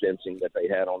sand fencing that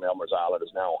they had on Elmer's Island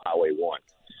is now on Highway 1.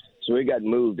 So it got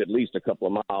moved at least a couple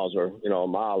of miles or, a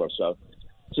mile or so.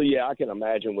 So, yeah, I can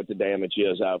imagine what the damage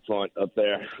is out front up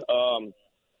there.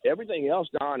 Everything else,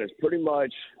 Don, is pretty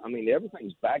much,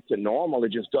 everything's back to normal.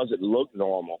 It just doesn't look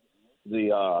normal.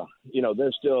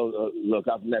 There's still, look,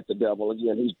 I've met the devil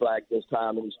again. He's black this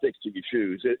time and he sticks to your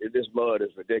shoes. This mud is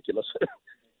ridiculous.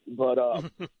 But,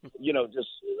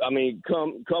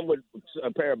 come with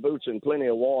a pair of boots and plenty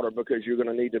of water because you're going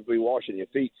to need to be washing your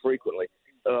feet frequently.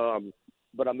 The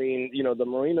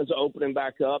marinas are opening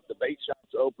back up. The bait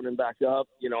shops are opening back up.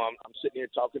 I'm sitting here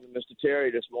talking to Mr. Terry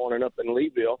this morning up in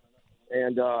Leeville.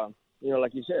 And,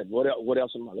 like you said, what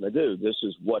else am I going to do? This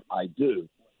is what I do.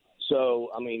 So,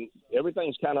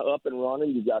 everything's kind of up and running.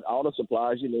 You've got all the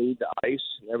supplies you need, the ice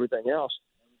and everything else.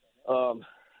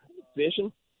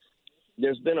 Fishing,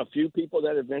 there's been a few people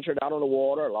that have ventured out on the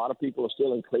water. A lot of people are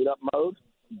still in cleanup mode.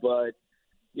 But,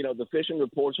 the fishing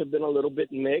reports have been a little bit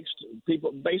mixed.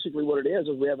 Basically what it is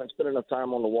we haven't spent enough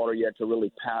time on the water yet to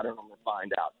really pattern them and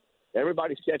find out.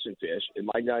 Everybody's catching fish. It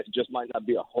might not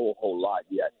be a whole lot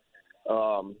yet.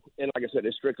 And like I said,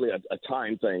 it's strictly a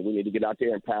time thing. We need to get out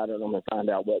there and pattern them and find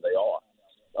out where they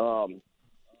are.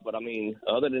 But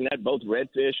other than that, both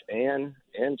redfish and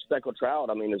speckled trout,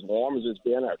 as warm as it's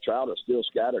been, our trout are still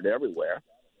scattered everywhere.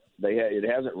 It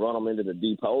hasn't run them into the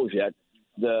deep holes yet.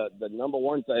 The number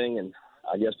one thing, and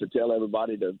I guess to tell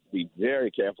everybody to be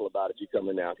very careful about if you're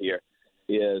coming down here,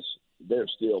 is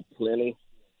there's still plenty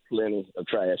of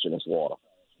trash in this water.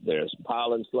 There's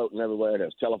pilings floating everywhere.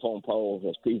 There's telephone poles.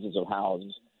 There's pieces of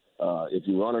houses. If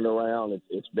you're running around,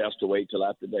 it's best to wait till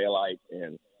after daylight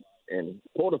and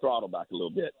pull the throttle back a little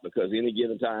bit because any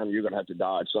given time you're going to have to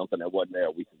dodge something that wasn't there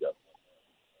a week ago.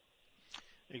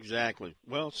 Exactly.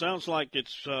 Well, it sounds like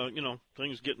it's,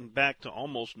 things getting back to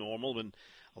almost normal, and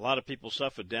a lot of people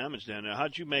suffered damage down there.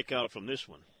 How'd you make out from this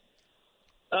one?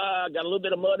 Got a little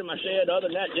bit of mud in my shed. Other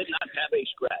than that, did not have a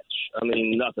scratch.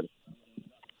 Nothing.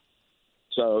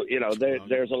 So,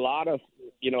 there's a lot of,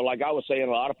 like I was saying,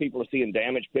 a lot of people are seeing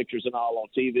damage pictures and all on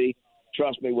TV.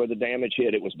 Trust me, where the damage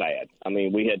hit, it was bad.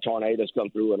 We had tornadoes come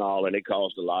through and all, and it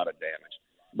caused a lot of damage.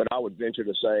 But I would venture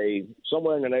to say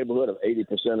somewhere in the neighborhood of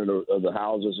 80% of the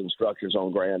houses and structures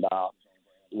on Grand Isle,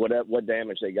 what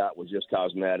damage they got was just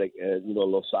cosmetic. A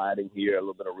little siding here, a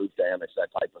little bit of roof damage,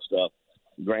 that type of stuff.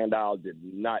 Grand Isle did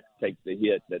not take the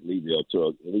hit that Leeville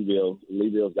took.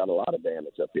 Leeville's got a lot of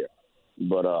damage up here.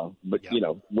 But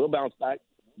yeah. We'll bounce back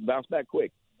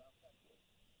quick.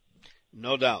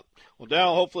 No doubt. Well,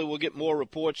 Darryl, hopefully we'll get more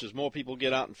reports as more people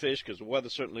get out and fish because the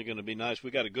weather's certainly going to be nice.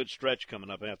 We got a good stretch coming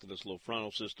up after this little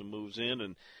frontal system moves in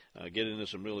and get into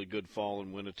some really good fall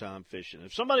and wintertime fishing.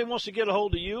 If somebody wants to get a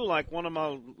hold of you, like one of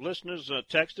my listeners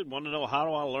texted, want to know how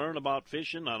do I learn about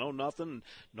fishing? I know nothing.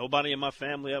 Nobody in my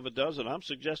family ever does it. I'm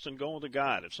suggesting going with a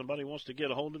guide. If somebody wants to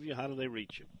get a hold of you, how do they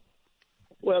reach you?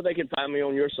 Well, they can find me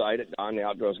on your site at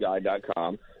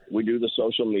dontheoutdoorsguide.com. We do the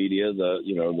social media,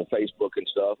 the Facebook and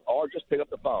stuff, or just pick up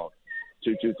the phone,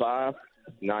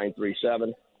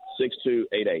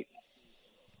 225-937-6288.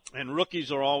 And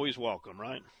rookies are always welcome,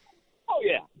 right? Oh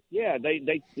yeah. They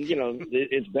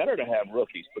it's better to have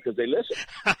rookies because they listen.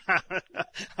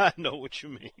 I know what you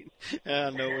mean.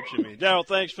 Darryl,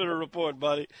 thanks for the report,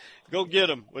 buddy. Go get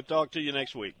them. We'll talk to you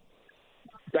next week.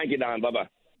 Thank you, Don. Bye-bye.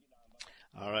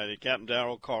 All right, Captain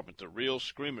Darryl Carpenter,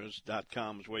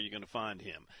 RealScreamers.com is where you're going to find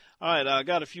him. All right, I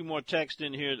got a few more texts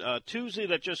in here. Tuesday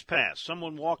that just passed,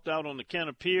 someone walked out on the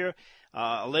Kenner Pier.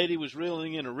 A lady was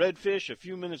reeling in a redfish. A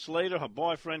few minutes later, her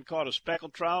boyfriend caught a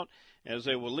speckled trout. As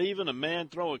they were leaving, a man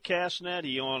threw a cast net.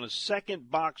 He on a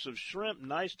second box of shrimp.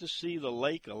 Nice to see the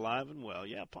lake alive and well.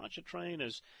 Yeah, Pontchartrain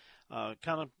is kind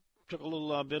of took a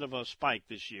little bit of a spike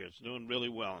this year. It's doing really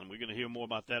well, and we're going to hear more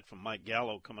about that from Mike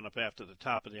Gallo coming up after the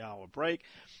top of the hour break.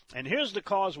 And here's the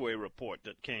Causeway report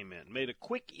that came in. Made a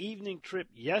quick evening trip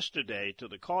yesterday to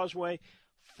the Causeway.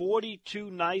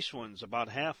 42 nice ones about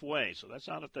halfway, so that's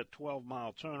out at that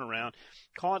 12-mile turnaround.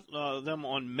 Caught them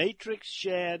on matrix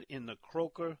shad in the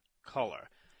croaker color.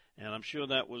 And I'm sure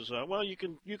that was, you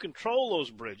can troll those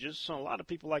bridges. So a lot of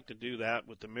people like to do that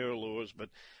with the mirror lures, but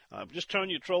just turn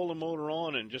your trolling motor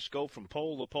on and just go from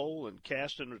pole to pole and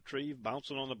cast and retrieve, bounce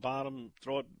it on the bottom,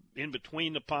 throw it in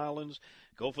between the pilings,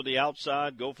 go for the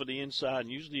outside, go for the inside,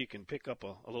 and usually you can pick up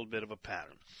a little bit of a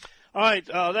pattern. All right,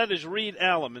 that is Reed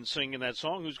Alleman singing that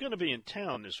song, who's going to be in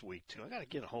town this week, too. I got to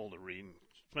get a hold of Reed and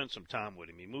spend some time with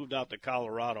him. He moved out to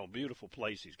Colorado. Beautiful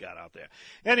place he's got out there.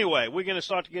 Anyway, we're going to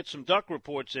start to get some duck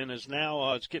reports in as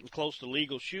now it's getting close to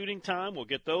legal shooting time. We'll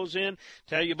get those in.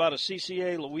 Tell you about a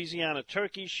CCA Louisiana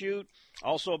turkey shoot.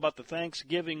 Also about the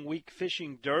Thanksgiving week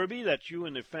fishing derby that you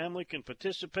and the family can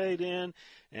participate in.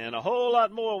 And a whole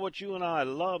lot more what you and I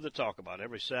love to talk about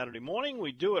every Saturday morning.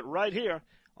 We do it right here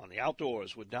on the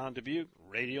Outdoors with Don Dubuque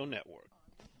Radio Network.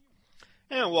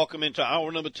 And welcome into hour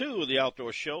number 2 of the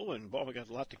Outdoor Show. And, boy, we got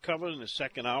a lot to cover in the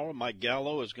second hour. Mike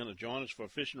Gallo is going to join us for a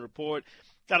fishing report.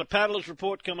 Got a paddler's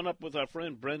report coming up with our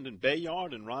friend Brendan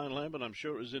Bayard and Ryan Lambert. I'm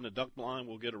sure is in the duck blind.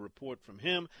 We'll get a report from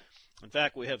him. In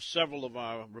fact, we have several of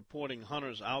our reporting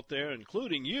hunters out there,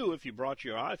 including you. If you brought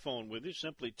your iPhone with you,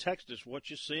 simply text us what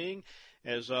you're seeing,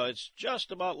 as it's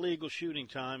just about legal shooting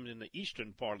time in the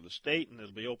eastern part of the state, and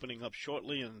it'll be opening up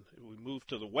shortly, and we move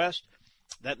to the west.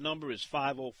 That number is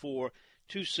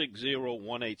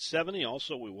 504-260-1870.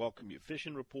 Also, we welcome your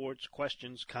fishing reports,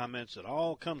 questions, comments. It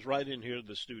all comes right in here to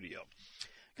the studio.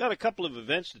 Got a couple of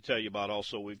events to tell you about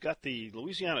also. We've got the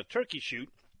Louisiana Turkey Shoot.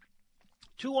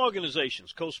 2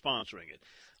 organizations co-sponsoring it.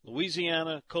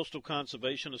 Louisiana Coastal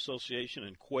Conservation Association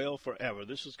and Quail Forever.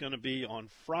 This is going to be on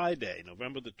Friday,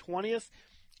 November the 20th,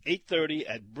 8:30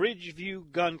 at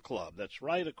Bridgeview Gun Club. That's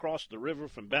right across the river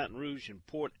from Baton Rouge in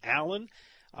Port Allen.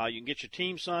 You can get your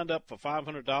team signed up for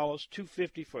 $500,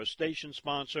 $250 for a station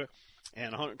sponsor,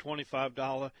 and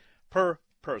 $125 per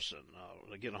person.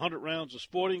 They get 100 rounds of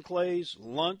sporting clays,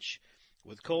 lunch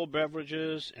with cold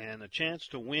beverages, and a chance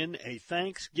to win a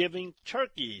Thanksgiving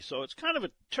turkey. So it's kind of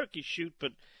a turkey shoot,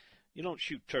 but you don't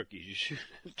shoot turkeys. You shoot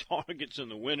targets,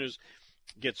 and the winners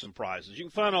get some prizes. You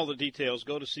can find all the details.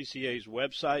 Go to CCA's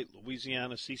website,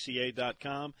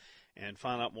 louisianacca.com, and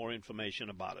find out more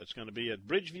information about it. It's going to be at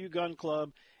Bridgeview Gun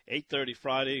Club, 8:30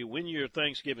 Friday. Win your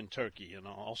Thanksgiving turkey, and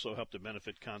also help to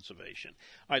benefit conservation.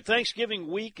 All right,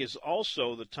 Thanksgiving week is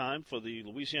also the time for the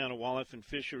Louisiana Wildlife and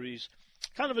Fisheries,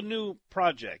 kind of a new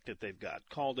project that they've got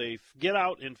called a Get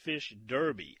Out and Fish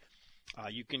Derby.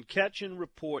 You can catch and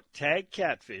report tagged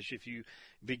catfish if you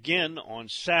begin on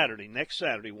Saturday, next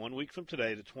Saturday, 1 week from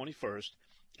today, the 21st,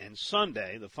 and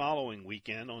Sunday, the following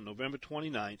weekend, on November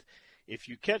 29th. If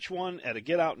you catch one at a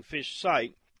Get Out and Fish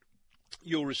site,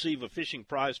 you'll receive a fishing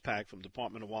prize pack from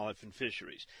Department of Wildlife and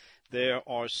Fisheries. There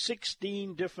are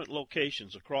 16 different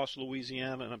locations across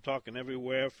Louisiana, and I'm talking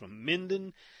everywhere from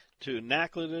Minden to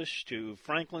Natchitoches to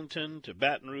Franklinton to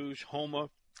Baton Rouge, Homer,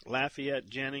 Lafayette,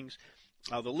 Jennings.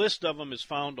 The list of them is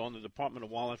found on the Department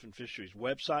of Wildlife and Fisheries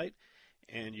website,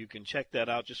 and you can check that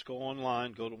out. Just go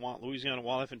online, go to Louisiana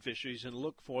Wildlife and Fisheries, and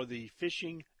look for the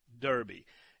Fishing Derby.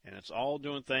 And it's all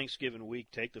during Thanksgiving week.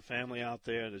 Take the family out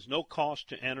there. There's no cost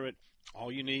to enter it.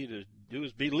 All you need to do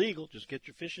is be legal. Just get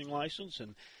your fishing license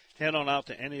and head on out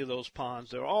to any of those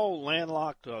ponds. They're all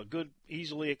landlocked, good,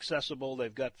 easily accessible.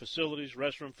 They've got facilities,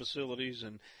 restroom facilities,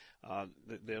 and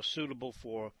they're suitable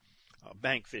for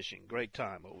bank fishing. Great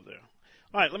time over there.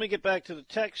 All right, let me get back to the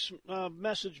text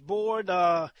message board.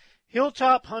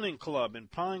 Hilltop Hunting Club in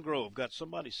Pine Grove. Got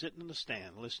somebody sitting in the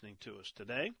stand listening to us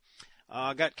today.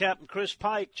 Got Captain Chris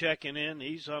Pike checking in.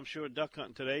 He's, I'm sure, duck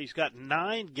hunting today. He's got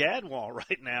 9 gadwall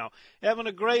right now, having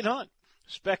a great hunt.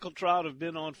 Speckled trout have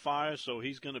been on fire, so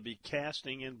he's going to be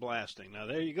casting and blasting. Now,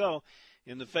 there you go.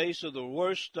 In the face of the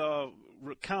worst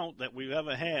count that we've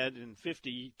ever had in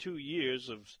 52 years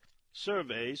of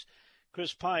surveys,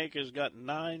 Chris Pike has got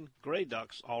 9 gray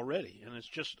ducks already, and it's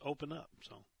just opened up.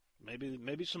 So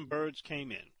maybe some birds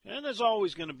came in. And there's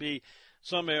always going to be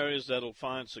some areas that will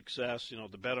find success. You know,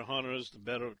 the better hunters, the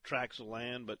better tracts of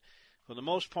land. But for the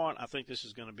most part, I think this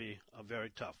is going to be a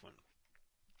very tough one.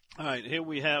 All right, here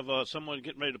we have someone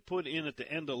getting ready to put in at the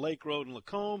end of Lake Road in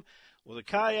Lacombe with a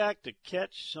kayak to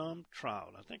catch some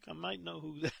trout. I think I might know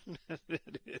who that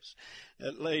is,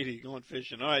 that lady going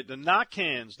fishing. All right, the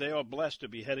Knockhands, they are blessed to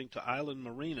be heading to Island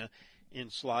Marina in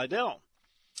Slidell.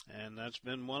 And that's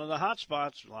been one of the hot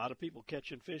spots. A lot of people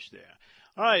catching fish there.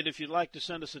 All right, if you'd like to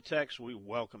send us a text, we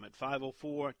welcome it.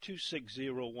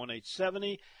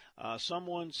 504-260-1870.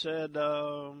 Someone said,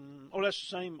 that's the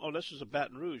same. Oh, this is a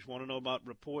Baton Rouge. Want to know about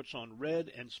reports on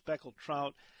red and speckled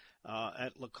trout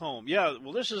at Lacombe. Yeah,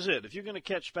 well, this is it. If you're going to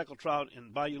catch speckled trout in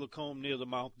Bayou Lacombe near the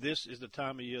mouth, this is the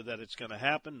time of year that it's going to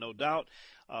happen, no doubt.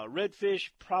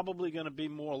 Redfish probably going to be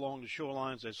more along the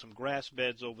shorelines. There's some grass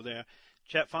beds over there.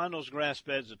 Find those grass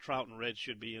beds. The trout and red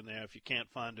should be in there if you can't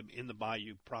find them in the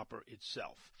bayou proper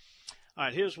itself. All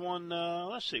right, here's one.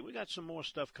 Let's see. We got some more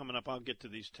stuff coming up. I'll get to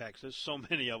these texts. There's so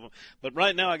many of them. But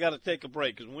right now I got to take a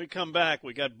break because when we come back,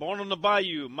 we got Born on the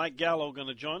Bayou. Mike Gallo going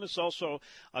to join us. Also,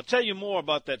 I'll tell you more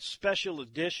about that special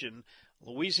edition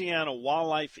Louisiana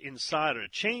Wildlife Insider,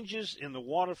 changes in the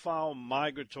waterfowl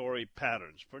migratory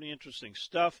patterns. Pretty interesting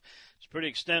stuff. It's pretty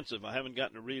extensive. I haven't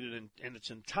gotten to read it in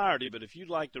its entirety, but if you'd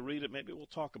like to read it, maybe we'll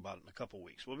talk about it in a couple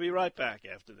weeks. We'll be right back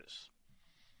after this.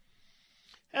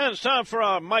 And it's time for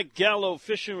our Mike Gallo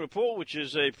Fishing Report, which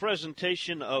is a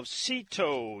presentation of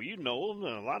Sea-Tow. You know,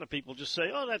 a lot of people just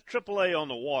say, oh, that AAA on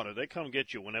the water. They come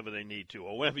get you whenever they need to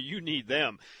or whenever you need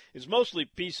them. It's mostly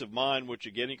peace of mind what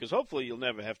you're getting because hopefully you'll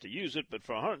never have to use it. But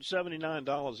for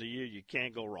 $179 a year, you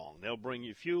can't go wrong. They'll bring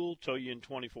you fuel, tow you in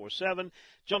 24/7,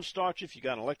 jumpstart you if you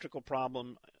got an electrical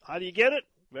problem. How do you get it?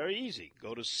 Very easy.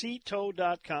 Go to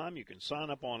seatow.com. You can sign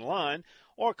up online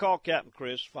or call Captain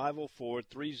Chris,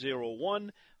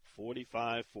 504-301-4545.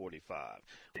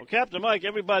 Well, Captain Mike,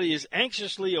 everybody is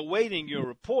anxiously awaiting your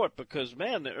report because,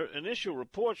 man, the initial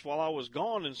reports while I was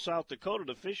gone in South Dakota,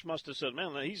 the fish must have said,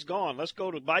 man, he's gone. Let's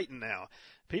go to biting now.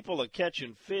 People are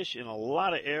catching fish in a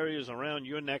lot of areas around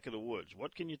your neck of the woods.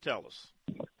 What can you tell us?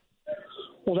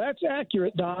 Well, that's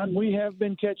accurate, Don. We have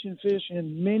been catching fish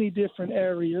in many different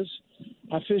areas.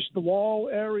 I fished the Wall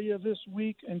area this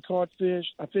week and caught fish.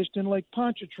 I fished in Lake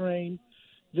Pontchartrain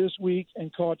this week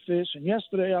and caught fish. And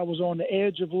yesterday I was on the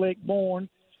edge of Lake Bourne,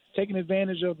 taking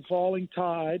advantage of the falling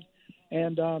tide,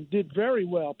 and did very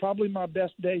well. Probably my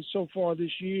best day so far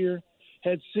this year.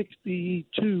 Had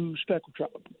 62 speckled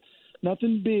trout.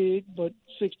 Nothing big, but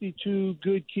 62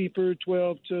 good keeper,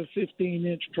 12 to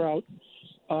 15-inch trout.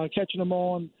 Catching them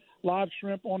on live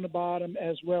shrimp on the bottom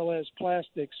as well as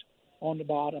plastics on the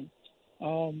bottom.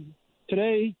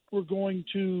 Today we're going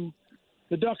to –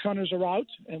 the duck hunters are out,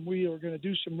 and we are going to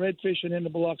do some red fishing in the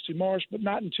Biloxi Marsh, but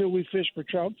not until we fish for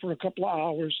trout for a couple of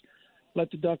hours, let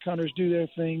the duck hunters do their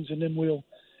things, and then we'll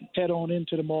head on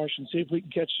into the marsh and see if we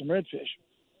can catch some redfish.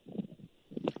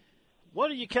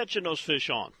 What are you catching those fish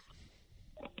on?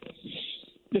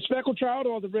 The speckled trout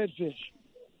or the redfish?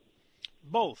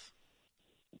 Both.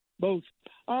 Both.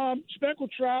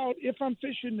 Speckled trout, if I'm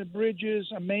fishing the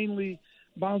bridges, I'm mainly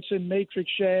bouncing matrix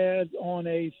shad on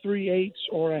a 3/8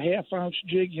 or a half-ounce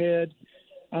jig head,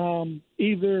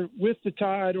 either with the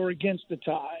tide or against the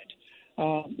tide.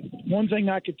 One thing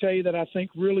I could tell you that I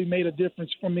think really made a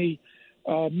difference for me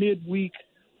midweek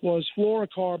was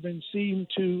fluorocarbon seemed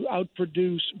to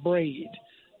outproduce braid.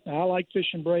 Now, I like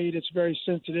fishing braid. It's very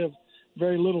sensitive,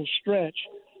 very little stretch,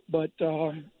 but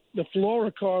the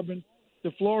fluorocarbon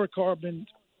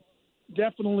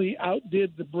definitely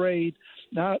outdid the braid.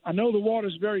 Now, I know the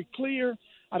water's very clear.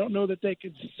 I don't know that they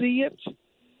could see it.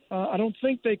 I don't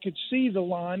think they could see the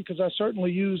line because I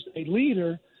certainly used a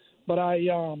leader, but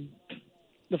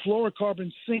the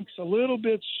fluorocarbon sinks a little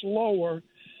bit slower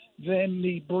than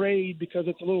the braid because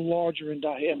it's a little larger in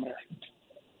diameter.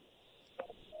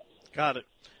 Got it.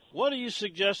 What are you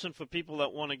suggesting for people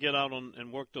that want to get out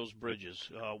and work those bridges?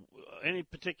 Any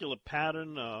particular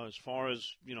pattern as far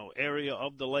as, area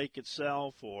of the lake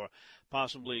itself, or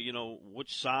possibly,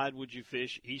 which side would you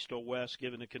fish, east or west,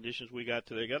 given the conditions we got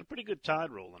today? Got a pretty good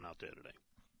tide rolling out there today.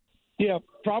 Yeah,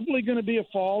 probably going to be a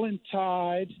falling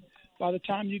tide by the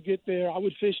time you get there. I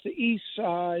would fish the east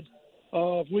side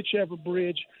of whichever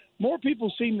bridge. More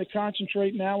people seem to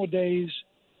concentrate nowadays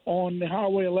on the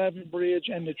Highway 11 bridge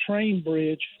and the train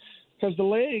bridge, because the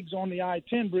legs on the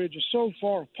I-10 bridge are so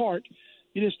far apart,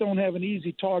 you just don't have an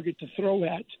easy target to throw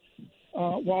at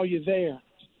while you're there.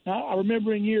 Now, I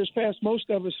remember in years past,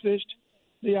 most of us fished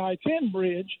the I-10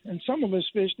 bridge, and some of us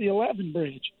fished the 11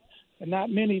 bridge, and not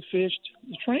many fished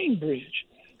the train bridge.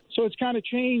 So it's kind of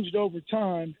changed over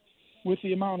time with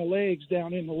the amount of legs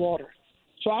down in the water.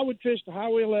 So I would fish the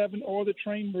Highway 11 or the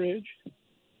train bridge,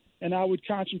 and I would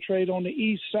concentrate on the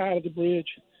east side of the bridge.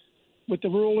 With the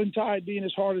rolling tide being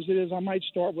as hard as it is, I might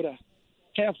start with a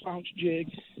half-ounce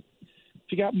jig. If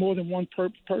you got more than one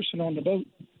person on the boat,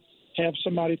 have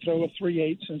somebody throw a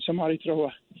 3/8 and somebody throw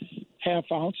a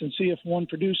half-ounce and see if one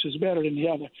produces better than the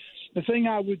other. The thing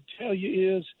I would tell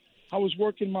you is I was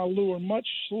working my lure much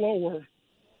slower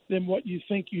than what you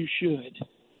think you should.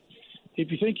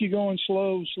 If you think you're going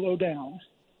slow, slow down.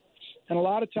 And a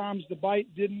lot of times the bite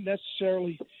didn't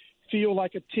necessarily feel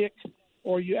like a tick,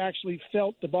 or you actually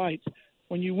felt the bite.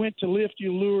 When you went to lift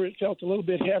your lure, it felt a little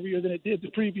bit heavier than it did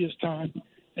the previous time,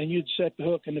 and you'd set the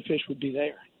hook and the fish would be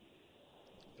there.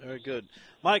 Very good.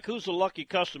 Mike, who's the lucky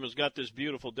customer who's got this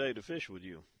beautiful day to fish with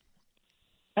you?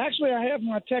 Actually, I have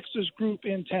my Texas group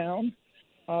in town.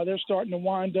 They're starting to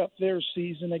wind up their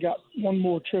season. They got one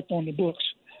more trip on the books.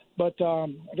 But I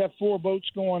got 4 boats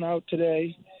going out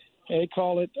today. They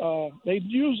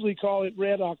usually call it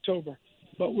Red October,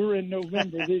 but we're in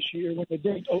November this year when the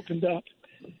date opened up.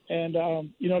 And,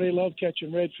 they love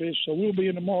catching redfish, so we'll be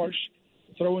in the marsh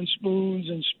throwing spoons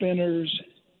and spinners.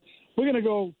 We're going to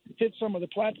go hit some of the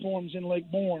platforms in Lake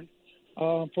Bourne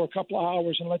for a couple of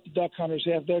hours and let the duck hunters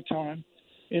have their time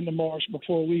in the marsh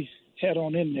before we head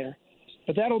on in there.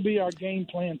 But that'll be our game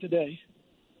plan today.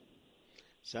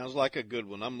 Sounds like a good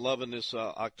one. I'm loving this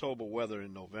October weather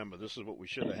in November. This is what we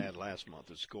should have had last month.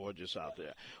 It's gorgeous out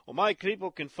there. Well, Mike, people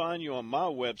can find you on my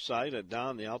website at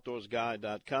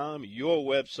dontheoutdoorsguy.com, your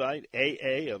website,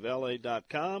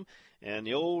 aaofla.com, and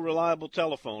the old reliable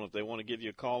telephone if they want to give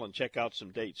you a call and check out some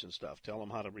dates and stuff. Tell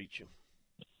them how to reach you.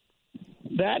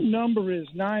 That number is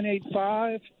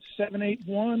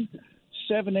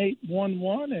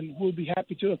 985-781-7811, and we'll be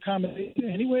happy to accommodate you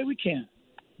any way we can.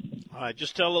 All right,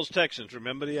 just tell those Texans,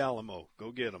 remember the Alamo.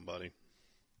 Go get them, buddy.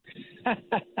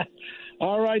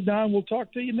 All right, Don, we'll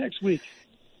talk to you next week.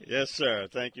 Yes, sir.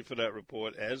 Thank you for that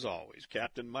report, as always.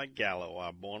 Captain Mike Gallo,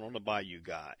 our Born on the Bayou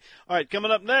guy. All right, coming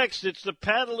up next, it's the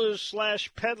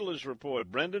Paddlers/Peddlers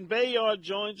report. Brendan Bayard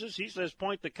joins us. He says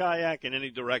point the kayak in any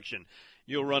direction.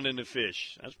 You'll run into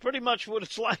fish. That's pretty much what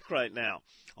it's like right now.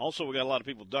 Also, we got a lot of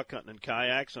people duck hunting in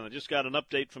kayaks, and I just got an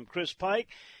update from Chris Pike.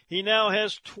 He now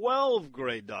has 12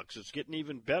 gray ducks. It's getting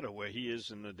even better where he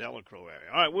is in the Delacroix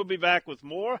area. All right, we'll be back with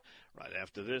more right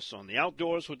after this on the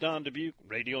Outdoors with Don Dubuque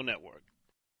Radio Network.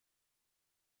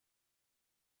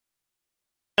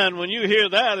 And when you hear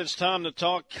that, it's time to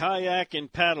talk kayak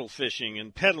and paddle fishing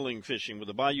and pedaling fishing with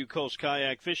the Bayou Coast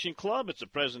Kayak Fishing Club. It's a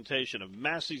presentation of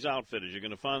Massey's Outfitters. You're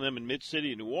going to find them in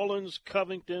Mid-City, New Orleans,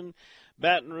 Covington,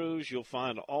 Baton Rouge. You'll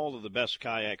find all of the best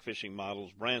kayak fishing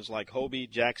models, brands like Hobie,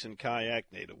 Jackson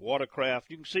Kayak, Native Watercraft.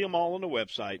 You can see them all on the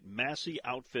website,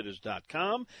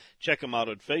 MasseyOutfitters.com. Check them out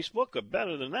on Facebook, or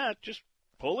better than that, just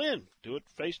pull in. Do it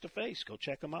face-to-face. Go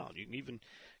check them out. You can even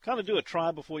kind of do a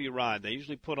try before you ride. They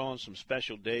usually put on some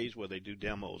special days where they do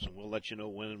demos, and we'll let you know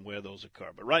when and where those occur.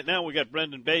 But right now we got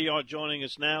Brendan Bayard joining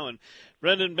us now. And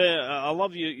Brendan, I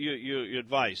love your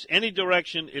advice. Any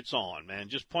direction, it's on, man.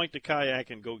 Just point the kayak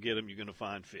and go get them. You're going to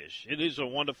find fish. It is a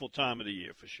wonderful time of the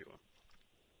year for sure.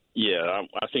 Yeah,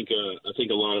 I think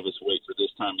a lot of us wait for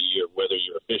this time of year, whether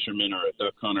you're a fisherman or a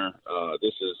duck hunter.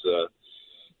 This is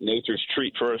nature's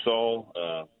treat for us all.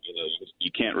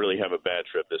 You can't really have a bad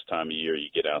trip this time of year. You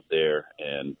get out there,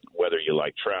 and whether you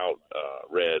like trout,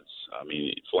 reds,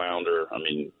 flounder,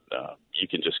 you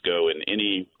can just go in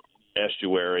any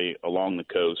estuary along the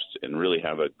coast and really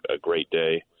have a great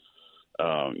day.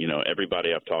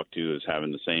 Everybody I've talked to is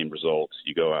having the same results.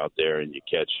 You go out there and you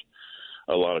catch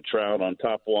a lot of trout on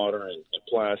top water and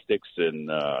plastics, and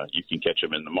you can catch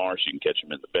them in the marsh, you can catch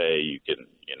them in the bay, you can,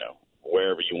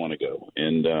 wherever you want to go.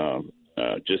 And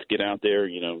just get out there.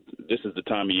 This is the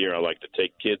time of year I like to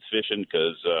take kids fishing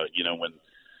because,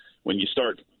 when you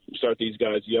start these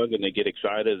guys young and they get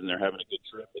excited and they're having a good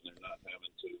trip and they're not having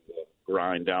to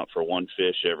grind out for one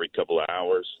fish every couple of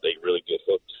hours. They really get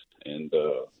hooked, and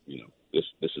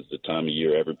this is the time of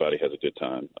year everybody has a good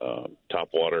time.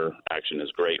 Topwater action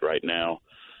is great right now,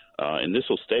 and this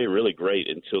will stay really great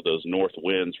until those north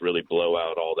winds really blow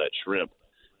out all that shrimp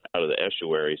out of the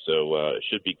estuary. So it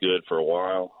should be good for a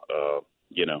while.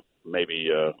 Maybe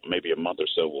a month or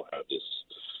so we'll have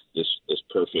this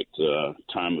perfect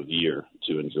time of year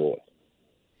to enjoy.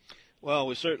 Well,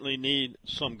 we certainly need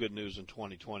some good news in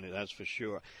 2020, that's for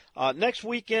sure. Next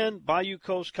weekend, Bayou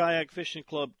Coast Kayak Fishing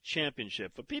Club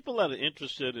Championship. For people that are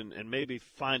interested in maybe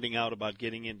finding out about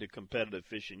getting into competitive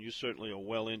fishing, you certainly are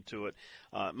well into it.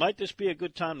 Might this be a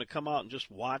good time to come out and just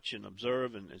watch and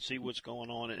observe and see what's going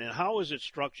on? And how is it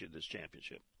structured, this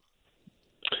championship?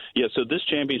 Yeah, so this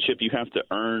championship, you have to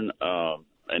earn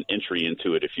an entry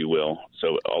into it, if you will.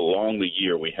 So along the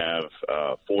year, we have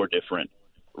 4 different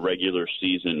regular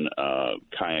season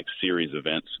kayak series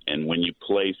events, and when you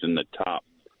place in the top,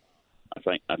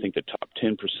 I think the top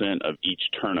 10% of each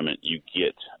tournament, you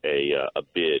get a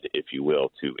bid, if you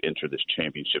will, to enter this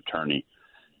championship tourney.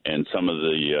 And some of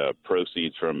the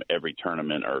proceeds from every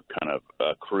tournament are kind of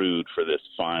accrued for this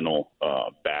final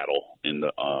battle in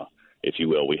the, if you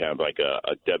will. We have like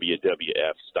a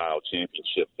WWF style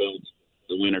championship belt.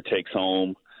 The winner takes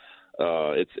home.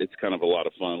 It's kind of a lot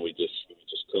of fun. We just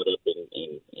cut up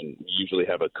and usually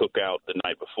have a cookout the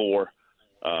night before.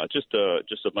 Just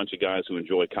a bunch of guys who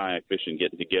enjoy kayak fishing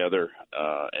getting together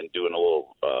and doing a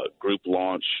little group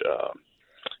launch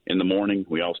in the morning.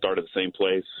 We all start at the same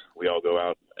place. We all go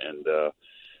out and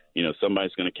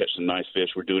somebody's going to catch some nice fish.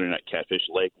 We're doing it at Catfish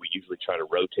Lake. We usually try to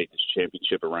rotate this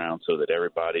championship around so that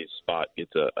everybody's spot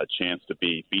gets a chance to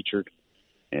be featured.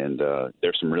 And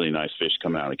there's some really nice fish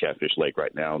coming out of Catfish Lake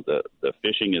right now. The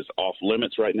fishing is off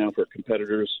limits right now for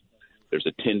competitors. There's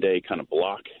a 10-day kind of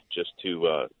block just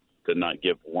to not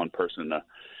give one person an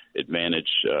advantage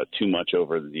too much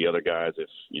over the other guys.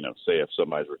 If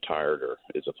somebody's retired or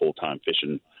is a full-time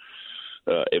fishing,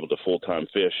 able to full-time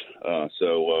fish.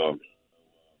 So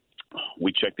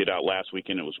we checked it out last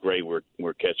weekend. It was great.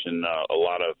 We're catching a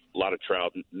lot of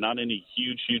trout. Not any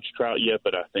huge trout yet,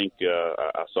 but I think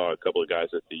I saw a couple of guys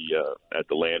at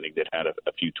the landing that had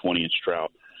a few 20-inch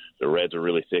trout. The reds are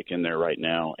really thick in there right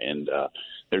now, and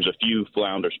there's a few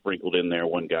flounder sprinkled in there.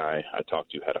 One guy I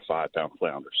talked to had a 5-pound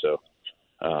flounder. So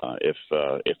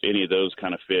if any of those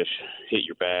kind of fish hit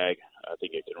your bag, I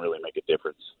think it can really make a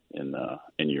difference in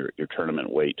your tournament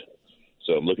weight.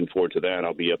 So I'm looking forward to that.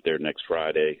 I'll be up there next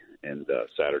Friday and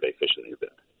Saturday fishing the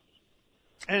event.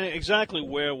 And exactly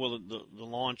where will the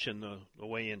launch and the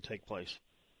weigh-in take place?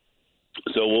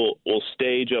 So we'll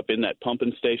stage up in that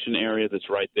pumping station area that's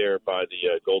right there by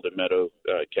the Golden Meadow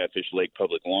Catfish Lake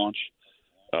public launch.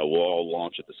 We'll all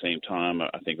launch at the same time,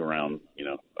 I think around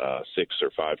 6 or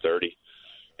 5:30,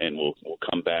 and we'll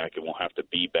come back and we'll have to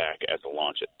be back at the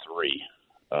launch at 3.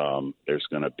 There's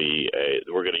going to be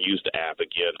we're going to use the app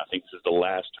again. I think this is the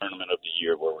last tournament of the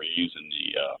year where we're using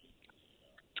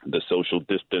the social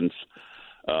distance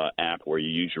app where you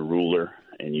use your ruler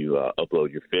and you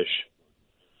upload your fish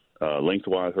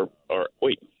lengthwise. Or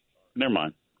wait, never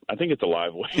mind. I think it's a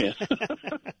live weigh-in.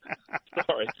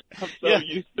 Sorry. I'm so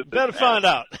used to this better app. Find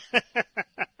out.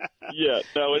 It's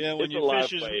a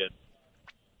live weigh-in.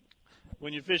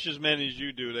 When you fish as many as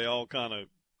you do, they all kind of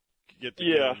get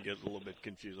together and get a little bit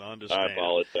confused. I understand. I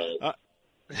apologize.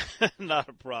 Not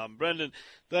a problem. Brendan,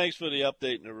 thanks for the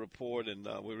update and the report, and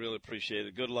we really appreciate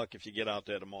it. Good luck if you get out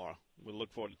there tomorrow. We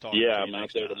look forward to talking to you I'm out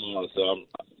there tomorrow, so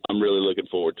I'm really looking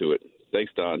forward to it.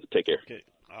 Thanks, Don. Take care. Okay.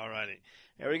 All righty.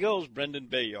 There he goes, Brendan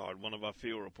Bayard, one of our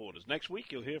field reporters. Next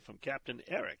week, you'll hear from Captain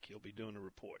Eric. He'll be doing a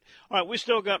report. All right, we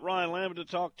still got Ryan Lambert to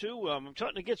talk to. I'm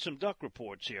trying to get some duck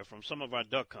reports here from some of our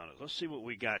duck hunters. Let's see what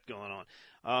we got going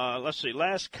on. Let's see.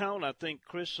 Last count, I think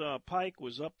Chris Pike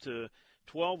was up to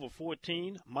 12 or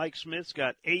 14. Mike Smith's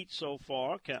got 8 so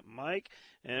far, Captain Mike.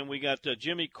 And we got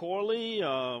Jimmy Corley,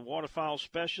 waterfowl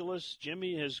specialist.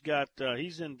 Jimmy has got,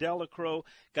 he's in Delacroix,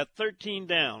 got 13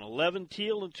 down, 11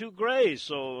 teal and 2 grays.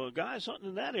 So guys hunting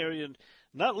in that area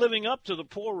not living up to the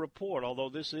poor report, although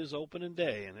this is opening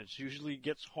day, and it usually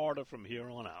gets harder from here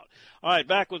on out. All right,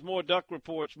 back with more duck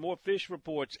reports, more fish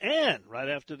reports, and right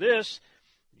after this,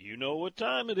 you know what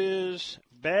time it is.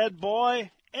 Bad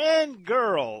boy and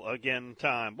girl again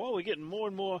time. Boy, we're getting more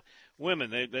and more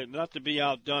women. They're not to be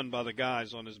outdone by the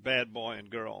guys on this bad boy and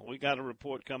girl. We got a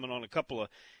report coming on a couple of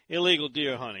illegal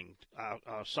deer hunting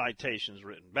citations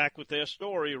written. Back with their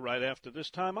story right after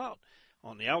this time out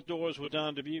on the Outdoors with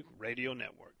Don Dubuque Radio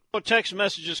Network. Text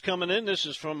messages coming in. This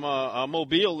is from our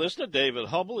Mobile listener, David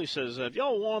Hubble. He says, have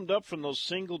y'all warmed up from those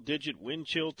single-digit wind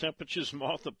chill temperatures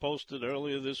Martha posted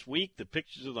earlier this week? The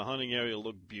pictures of the hunting area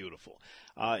look beautiful.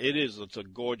 It is. It's a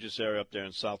gorgeous area up there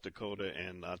in South Dakota,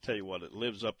 and I'll tell you what, it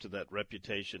lives up to that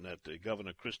reputation that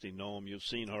Governor Kristi Noem, you've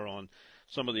seen her on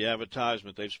some of the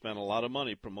advertisement. They've spent a lot of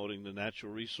money promoting the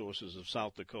natural resources of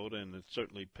South Dakota, and it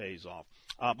certainly pays off.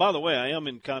 By the way, I am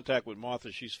in contact with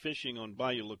Martha. She's fishing on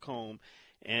Bayou Lacombe.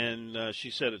 And she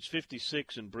said it's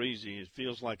 56 and breezy. It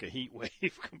feels like a heat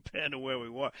wave compared to where we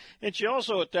were. And she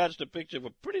also attached a picture of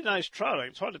a pretty nice trout.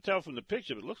 It's hard to tell from the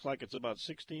picture, but it looks like it's about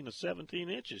 16 or 17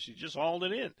 inches. She just hauled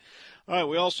it in. All right,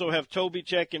 we also have Toby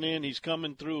checking in. He's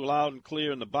coming through loud and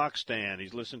clear in the box stand.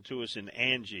 He's listening to us in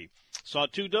Angie. Saw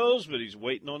 2 does, but he's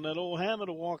waiting on that old hammer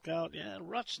to walk out. Yeah,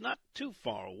 rut's not too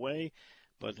far away,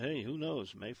 but, hey, who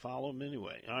knows? May follow him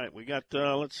anyway. All right, we got,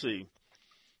 let's see.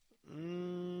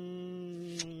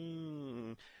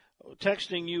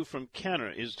 Texting you from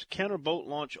Kenner. Is Kenner boat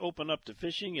launch open up to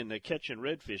fishing, and they're catching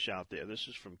redfish out there? This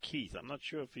is from Keith. I'm not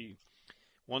sure if he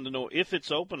wanted to know if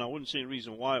it's open. I wouldn't see any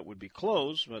reason why it would be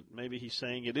closed, but maybe he's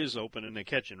saying it is open and they're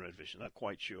catching redfish. I'm not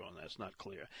quite sure on that. It's not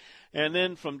clear. And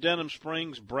then from Denham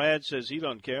Springs, Brad says he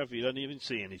doesn't care if he doesn't even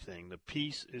see anything. The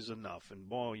peace is enough, and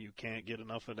boy, you can't get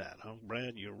enough of that, huh,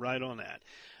 Brad? You're right on that.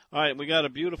 All right, we got a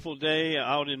beautiful day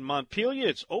out in Montpelier.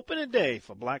 It's opening day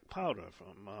for black powder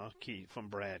from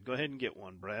Brad. Go ahead and get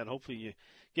one, Brad. Hopefully you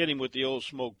get him with the old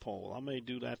smoke pole. I may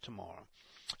do that tomorrow.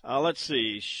 Let's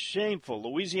see. Shameful.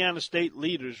 Louisiana state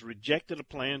leaders rejected a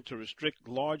plan to restrict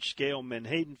large-scale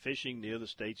menhaden fishing near the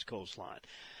state's coastline.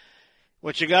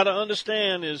 What you got to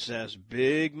understand is there's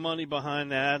big money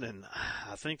behind that, and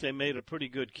I think they made a pretty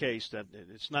good case that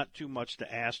it's not too much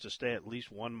to ask to stay at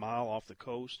least 1 mile off the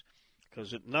coast.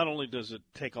 Because it not only does it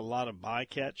take a lot of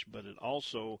bycatch, but it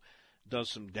also does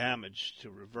some damage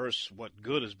to reverse what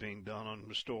good is being done on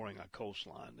restoring our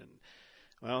coastline. And,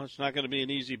 well, it's not going to be an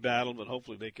easy battle, but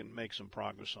hopefully they can make some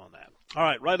progress on that. All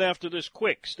right, right after this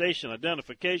quick station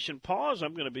identification pause,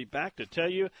 I'm going to be back to tell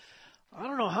you, I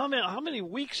don't know, how many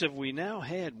weeks have we now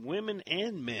had women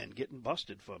and men getting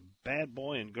busted for bad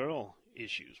boy and girl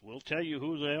issues. We'll tell you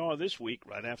who they are this week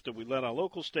right after we let our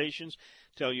local stations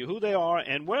tell you who they are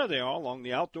and where they are along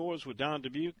the Outdoors with Don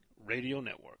Dubuque Radio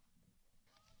Network.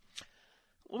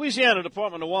 Louisiana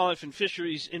Department of Wildlife and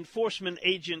Fisheries Enforcement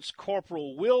Agents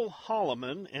Corporal Will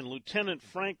Holloman and Lieutenant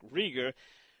Frank Rieger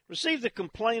received a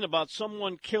complaint about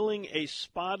someone killing a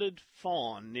spotted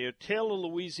fawn near Taylor,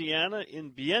 Louisiana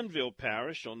in Bienville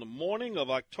Parish on the morning of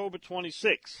October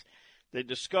 26th. They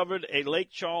discovered a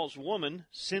Lake Charles woman,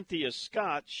 Cynthia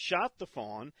Scott, shot the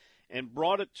fawn and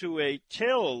brought it to a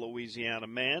Taylor, Louisiana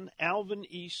man, Alvin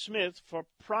E. Smith, for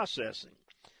processing.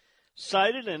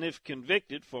 Cited and if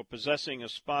convicted for possessing a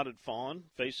spotted fawn,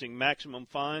 facing maximum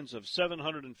fines of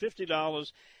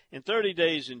 $750 and 30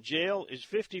 days in jail, is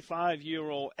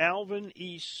 55-year-old Alvin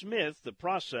E. Smith, the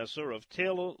processor of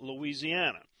Taylor,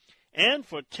 Louisiana. And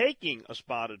for taking a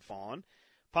spotted fawn,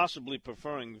 possibly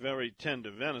preferring very tender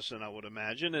venison, I would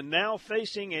imagine, and now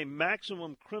facing a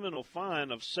maximum criminal fine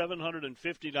of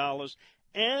 $750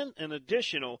 and an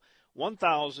additional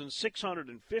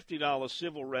 $1,650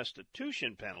 civil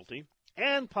restitution penalty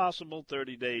and possible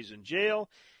 30 days in jail,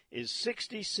 is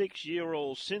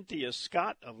 66-year-old Cynthia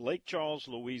Scott of Lake Charles,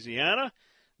 Louisiana.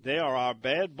 They are our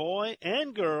bad boy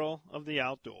and girl of the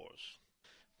outdoors.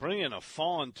 Bringing a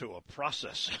fawn to a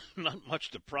processor. Not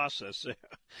much to process there.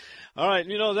 All right,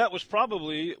 that was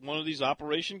probably one of these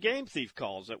Operation Game Thief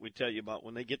calls that we tell you about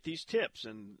when they get these tips.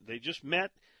 And they just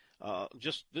met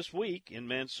just this week in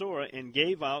Mansoura and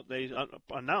they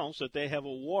announced that they have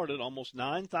awarded almost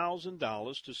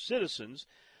 $9,000 to citizens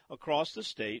across the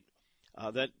state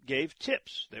that gave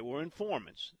tips. They were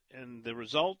informants. And the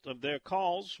result of their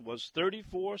calls was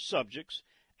 34 subjects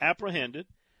apprehended.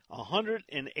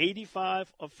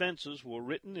 185 offenses were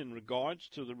written in regards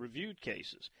to the reviewed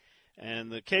cases.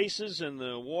 And the cases and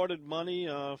the awarded money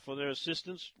for their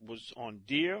assistance was on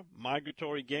deer,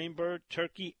 migratory game bird,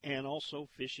 turkey, and also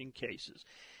fishing cases.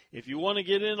 If you want to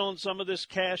get in on some of this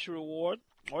cash reward,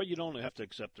 or you don't have to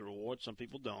accept the reward, some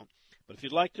people don't, but if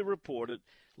you'd like to report it,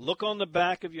 look on the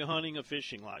back of your hunting or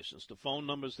fishing license. The phone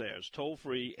number's there. It's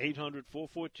toll-free,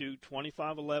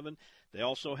 800-442-2511. They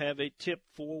also have a Tip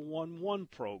 411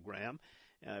 program.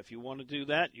 If you want to do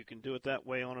that, you can do it that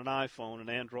way on an iPhone and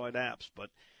Android apps. But,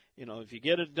 if you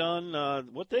get it done,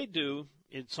 what they do,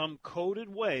 in some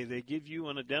coded way, they give you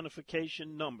an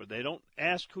identification number. They don't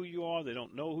ask who you are. They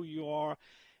don't know who you are.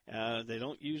 They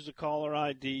don't use the caller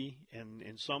ID. And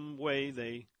in some way,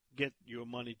 they get your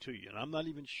money to you. And I'm not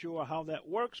even sure how that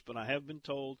works, but I have been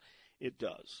told it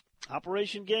does.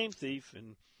 Operation Game Thief,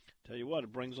 and tell you what,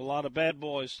 it brings a lot of bad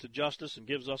boys to justice and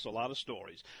gives us a lot of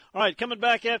stories. All right, coming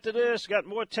back after this, got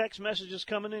more text messages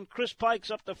coming in. Chris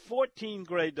Pike's up to 14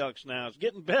 gray ducks now. It's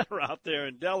getting better out there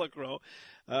in Delacroix.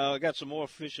 Got some more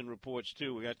fishing reports,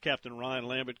 too. We got Captain Ryan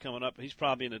Lambert coming up. He's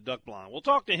probably in the duck blind. We'll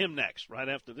talk to him next, right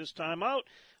after this time out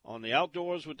on the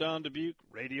Outdoors with Don Dubuque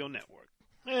Radio Network.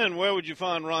 And where would you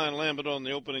find Ryan Lambert on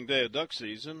the opening day of duck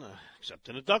season, except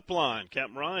in a duck blind?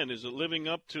 Captain Ryan, is it living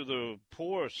up to the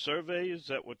poor surveys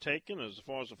that were taken as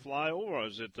far as a flyover, or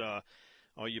is it, are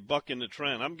you bucking the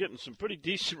trend? I'm getting some pretty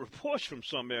decent reports from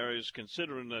some areas,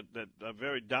 considering that a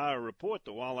very dire report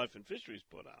the Wildlife and Fisheries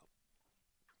put out.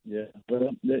 Yeah,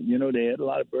 well, they had a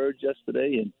lot of birds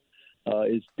yesterday, and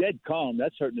it's dead calm.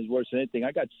 That's hurting us worse than anything.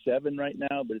 I got 7 right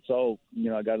now, but it's all,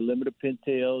 I got a limit of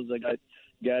pintails. I got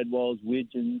gadwalls,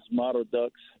 widgeons, mottled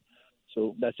ducks.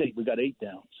 So that's 8. We got 8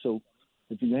 down. So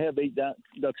if you have 8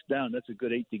 ducks down, that's a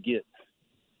good 8 to get.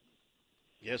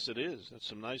 Yes, it is. That's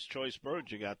some nice choice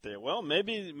birds you got there. Well,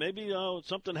 maybe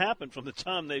something happened from the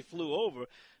time they flew over,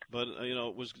 but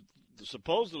it was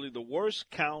supposedly the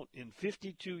worst count in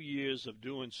 52 years of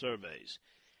doing surveys.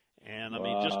 And,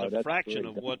 just a fraction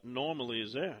of what normally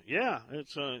is there. Yeah,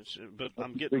 but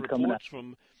I'm getting reports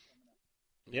from –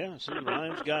 yeah, see,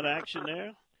 Ryan's got action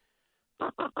there.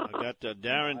 I got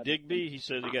Darren Digby. He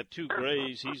says he got 2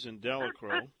 grays. He's in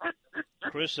Delacroix.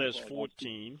 Chris has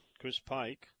 14. Chris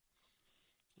Pike.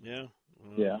 Yeah.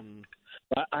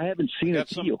 I haven't seen a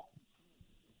teal.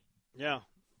 Yeah.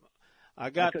 I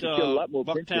got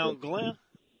Bucktown Glen.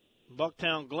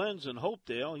 Bucktown Glen's in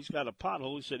Hopedale. He's got a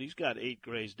pothole. He said he's got 8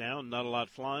 grays down. Not a lot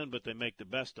flying, but they make the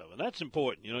best of it. That's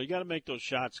important. You got to make those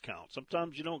shots count.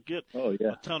 Sometimes you don't get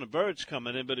a ton of birds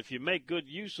coming in, but if you make good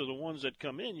use of the ones that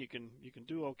come in, you can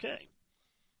do okay.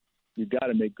 You got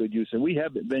to make good use, and we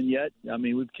haven't been yet.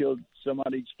 We've killed some out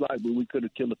of each flight, but we could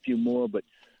have killed a few more. But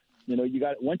you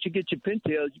got once you get your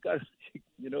pintails, you got to,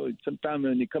 sometimes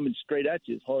when they're coming straight at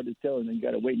you, it's hard to tell, and then you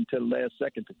got to wait until the last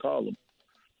second to call them.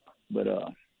 But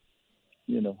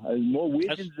more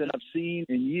widgeons than I've seen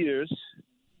in years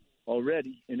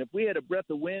already. And if we had a breath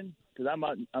of wind, because I'm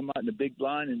out in the big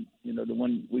blind, and the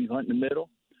one we hunt in the middle,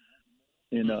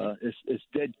 and it's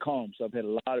dead calm. So I've had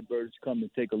a lot of birds come and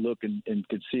take a look and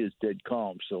could see it's dead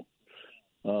calm. So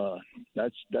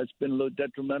that's been a little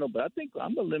detrimental. But I think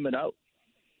I'm gonna limit out.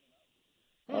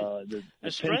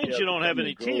 It's strange you don't have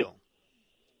any teal.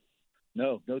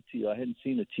 No teal. I hadn't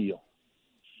seen a teal.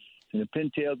 And the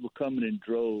pintails were coming in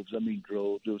droves.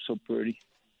 Droves. They were so pretty.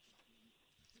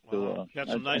 Wow. Got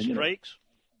some nice drakes?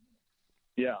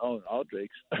 Yeah, all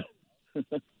drakes.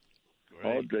 Great,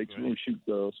 all drakes. We don't shoot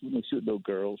girls. We don't shoot no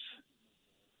girls.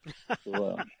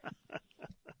 So,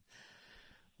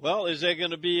 well, is there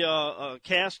going to be a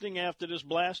casting after this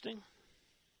blasting?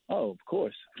 Oh, of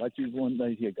course. Like these one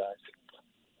right here, guys.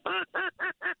 That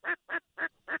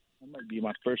might be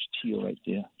my first teal right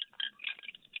there.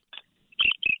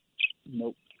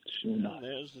 Nope, sure not.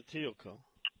 There's the teal call.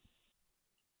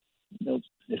 Nope.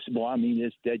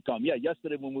 It's dead calm. Yeah,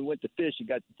 yesterday when we went to fish, it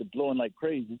got to blowing like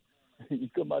crazy. You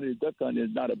come out of the duck hunt,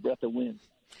 there's not a breath of wind.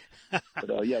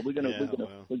 But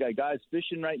we got guys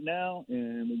fishing right now,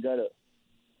 and we got a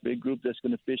big group that's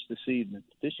going to fish this evening.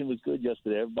 Fishing was good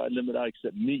yesterday. Everybody limited out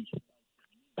except me.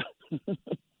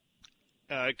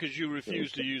 Because you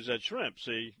refused to use that shrimp.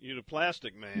 See, you're the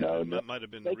plastic man. No, that might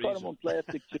have been the reason. They caught them on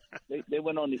plastic. They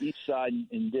went on the east side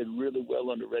and did really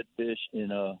well on the redfish.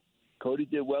 And Cody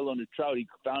did well on the trout. He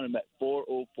found them at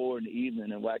 4:04 in the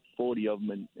evening and whacked 40 of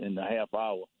them in a half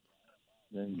hour.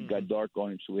 Then it got dark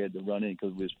on him, so we had to run in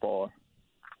because we was far.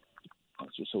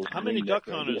 How many duck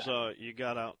hunters you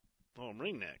got out on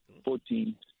Ringneck?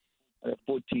 14. I got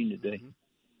 14 today. Mm-hmm.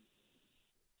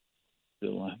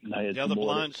 So I had the other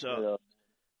blinds.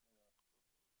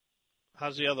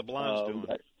 How's the other blinds doing?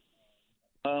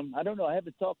 I don't know. I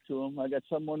haven't talked to them. I got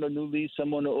some on the new lease,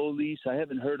 some on the old lease. I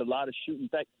haven't heard a lot of shooting. In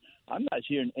fact, I'm not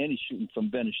hearing any shooting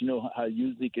from Venice. You know how you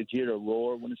usually could hear a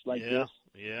roar when it's like this?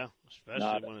 Yeah,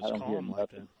 especially when it's calm like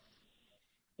that.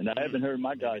 And I haven't heard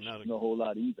my guys shooting a whole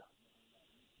lot either.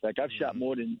 In fact, I've shot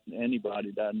more than anybody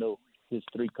that I know. There's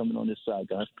 3 coming on this side,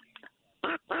 guys.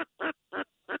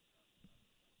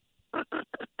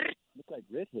 Look like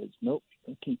redheads. Nope,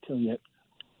 I can't tell yet.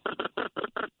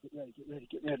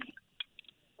 Get ready.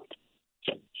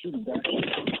 Shoot him, guys.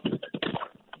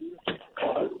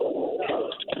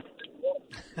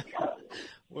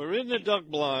 We're in the duck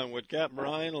blind with Captain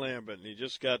Ryan Lambert, and he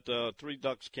just got 3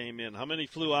 ducks came in. How many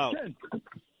flew out?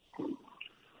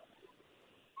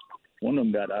 One of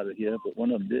them got out of here, but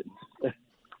one of them didn't.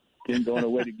 Didn't go on the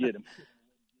way to get him.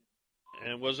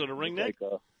 And was it a ringneck?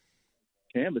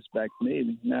 Canvasback,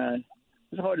 maybe. Nah,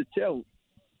 it's hard to tell.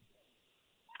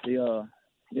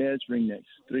 It's ringnecks.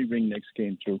 3 ringnecks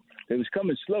came through. They was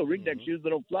coming slow. Ringnecks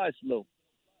usually don't fly slow.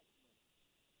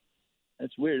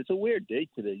 That's weird. It's a weird day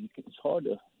today. It's hard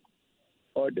to.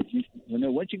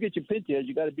 Once you get your pintails,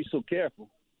 you got to be so careful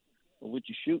of what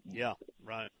you're shooting. Yeah,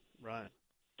 right. Got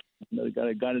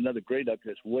another gray duck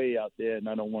that's way out there, and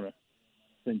I don't want to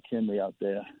send Kinley out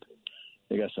there.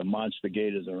 They got some monster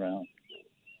gators around.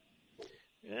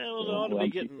 Yeah, well, they ought to be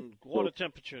getting water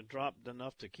temperature dropped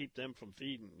enough to keep them from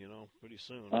feeding, pretty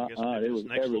soon. I guess they was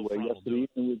everywhere. Yesterday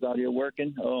evening we was out here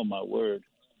working. Oh, my word.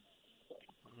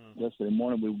 Yesterday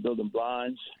morning we were building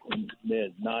blinds, and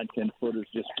there's 9-10 footers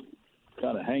just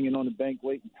kind of hanging on the bank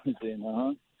waiting.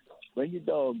 Saying, bring your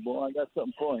dog, boy. I got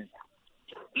something for him.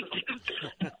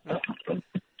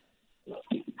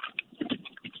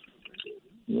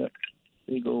 Yep.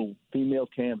 Big old female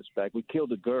canvasback. We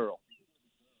killed a girl.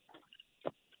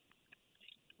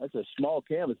 That's a small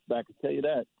canvasback, I tell you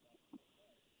that.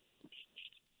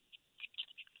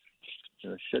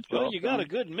 Well, you got a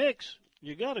good mix.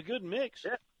 Yeah.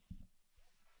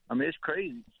 I mean, it's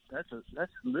crazy. That's a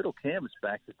little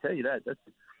canvasback, to tell you that. That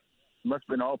must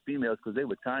have been all females because they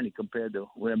were tiny compared to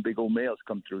when big old males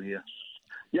come through here.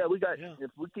 Yeah,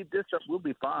 if we keep this up, we'll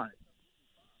be fine.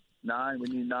 9, we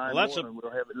need 9 more, and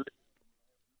we'll have it lit.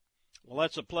 Well,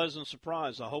 that's a pleasant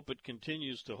surprise. I hope it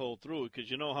continues to hold through because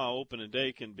you know how open a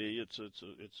day can be. It's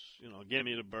again,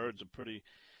 the birds are pretty,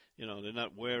 they're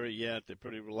not wary yet. They're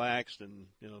pretty relaxed, and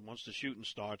once the shooting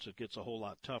starts, it gets a whole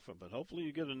lot tougher. But hopefully,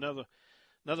 you get another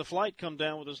flight come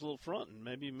down with this little front and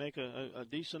maybe make a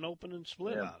decent opening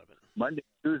split out of it. Monday,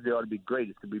 Tuesday ought to be great.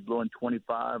 It's going to be blowing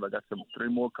 25. I got 3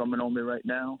 more coming on me right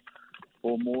now,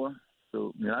 4 more.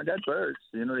 So I got birds.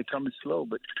 They're coming slow,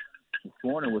 but this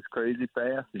morning was crazy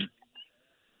fast and.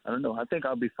 I don't know. I think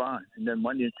I'll be fine. And then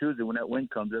Monday and Tuesday, when that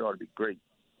wind comes, it ought to be great.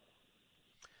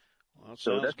 Well,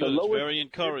 sounds good. It's very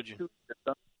encouraging.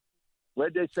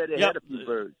 Where'd they say they had a few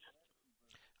birds?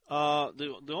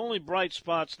 The only bright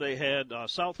spots they had,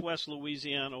 southwest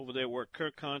Louisiana over there where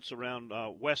Kirk hunts around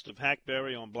west of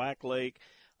Hackberry on Black Lake.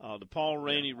 The Paul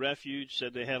Rainey Refuge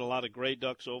said they had a lot of gray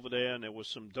ducks over there, and there was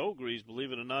some dogries,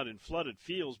 believe it or not, in flooded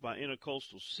fields by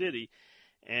Intercoastal City.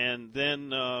 And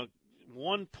then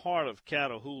one part of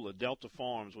Catahoula, Delta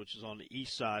Farms, which is on the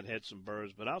east side, had some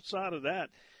birds. But outside of that,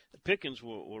 the pickings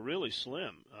were really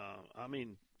slim.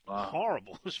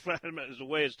 Horrible as the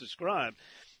way it's described.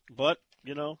 But,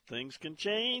 things can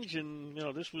change. And,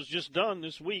 this was just done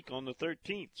this week on the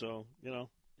 13th. So, Yeah.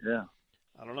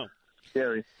 I don't know.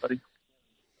 Scary, buddy.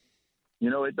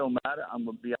 It don't matter. I'm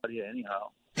going to be out here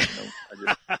anyhow.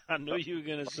 I knew you were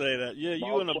going to say that. Yeah,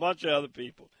 you and a bunch of other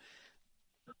people.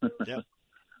 Yep.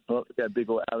 Well, we got a big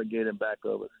old alligator back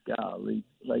of us. Golly,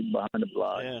 right behind the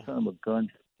block. Yeah. Son of a gun.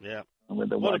 Yeah.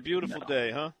 What a beautiful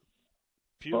day, huh?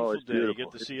 Beautiful day. Beautiful. You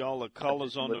get to see all the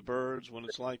colors on the birds when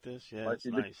it's like this. Yeah, it's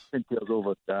nice. Pintails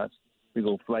over us, guys. Big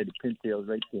old flight of pintails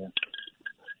right there.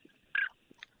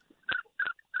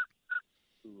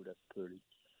 Ooh, that's pretty.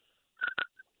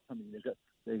 I mean, they got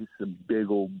some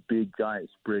big giant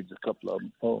sprigs, a couple of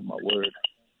them. Oh, my word.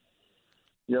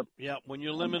 Yep. Yeah, when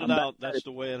you're limited out, that's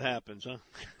the way it happens, huh?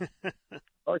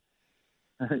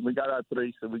 We got our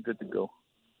 3, so we're good to go.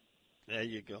 There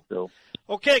you go. So.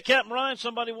 Okay, Captain Ryan,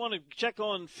 somebody want to check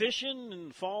on fishing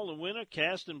in fall and winter,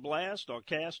 cast and blast, or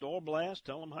cast or blast?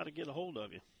 Tell them how to get a hold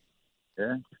of you.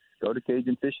 Yeah, go to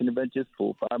Cajun Fishing Adventures. 4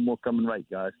 or 5 more coming right,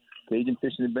 guys.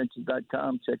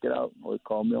 CajunFishingAdventures.com. Check it out. Or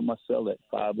call me on my cell at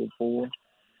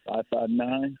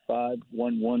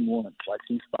 504-559-5111. Watch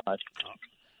these 5.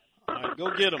 All right, go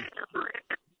get him.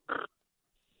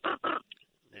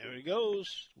 There he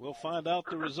goes. We'll find out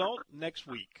the result next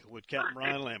week with Captain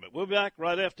Ryan Lambert. We'll be back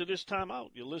right after this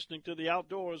timeout. You're listening to The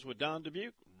Outdoors with Don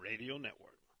Dubuque Radio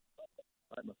Network.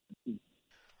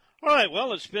 All right,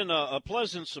 well, it's been a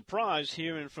pleasant surprise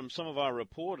hearing from some of our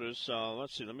reporters.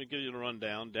 Let's see, let me give you the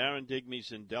rundown. Darren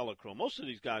Digby's in Delacroix. Most of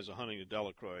these guys are hunting in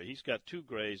Delacroix. He's got 2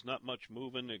 grays, not much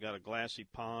moving. They got a glassy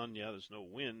pond. Yeah, there's no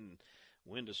wind.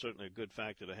 Wind is certainly a good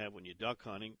factor to have when you're duck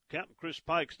hunting. Captain Chris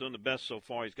Pike's done the best so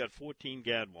far. He's got 14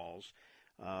 gadwalls.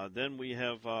 Then we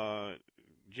have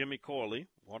Jimmy Corley,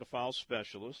 waterfowl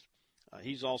specialist.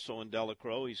 He's also in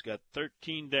Delacroix. He's got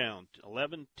 13 down,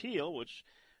 11 teal, which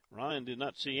Ryan did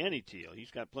not see any teal.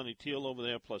 He's got plenty of teal over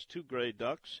there, plus 2 gray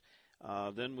ducks.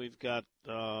 Then we've got,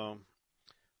 let's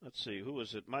see, who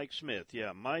is it? Mike Smith.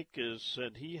 Yeah, Mike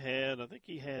said I think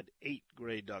he had 8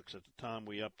 gray ducks at the time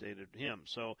we updated him.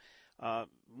 So,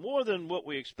 more than what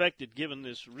we expected given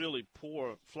this really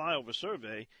poor flyover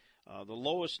survey. the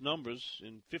lowest numbers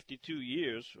in 52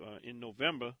 years in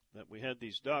November that we had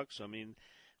these ducks. I mean,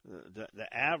 the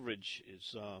average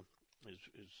is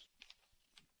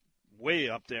way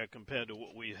up there compared to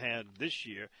what we had this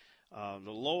year.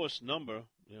 The lowest number,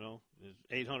 is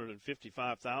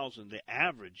 855,000. The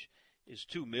average is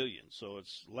 2 million, so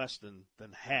it's less than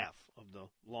half of the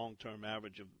long-term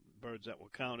average of birds that were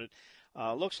counted.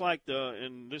 Looks like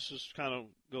and this is kind of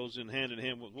goes in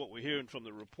hand with what we're hearing from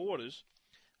the reporters.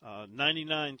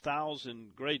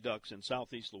 99,000 gray ducks in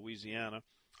southeast Louisiana.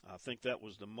 I think that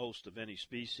was the most of any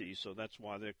species, so that's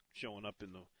why they're showing up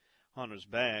in the hunters'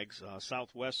 bags.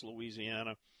 Southwest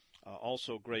Louisiana,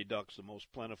 also gray ducks, the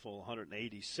most plentiful,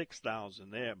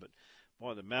 186,000 there. But,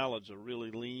 boy, the mallards are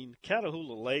really lean.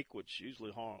 Catahoula Lake, which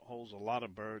usually holds a lot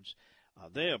of birds,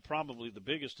 they are probably the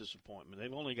biggest disappointment.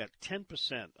 They've only got 10%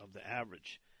 of the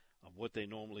average of what they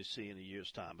normally see in a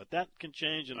year's time. But that can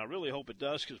change, and I really hope it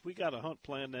does, because we got a hunt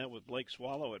planned there with Blake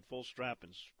Swallow at Full Strap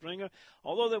and Stringer.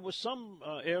 Although there were some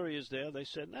areas there, they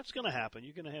said, that's going to happen.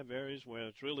 You're going to have areas where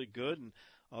it's really good and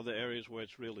other areas where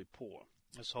it's really poor.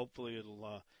 That's hopefully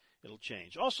it'll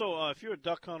change. Also, if you're a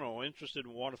duck hunter or interested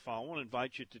in waterfowl, I want to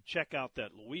invite you to check out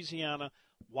that Louisiana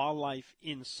Wildlife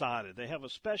Insider. They have a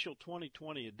special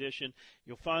 2020 edition.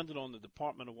 You'll find it on the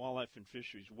Department of Wildlife and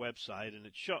Fisheries website, and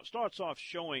it starts off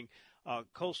showing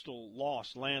coastal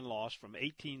land loss from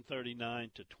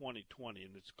 1839 to 2020,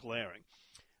 and it's glaring.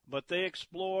 But they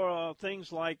explore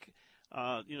things like,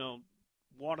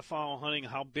 waterfowl hunting,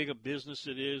 how big a business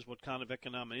it is, what kind of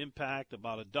economic impact,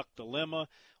 about a duck dilemma,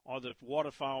 are the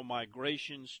waterfowl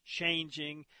migrations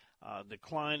changing,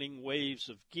 declining waves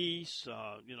of geese.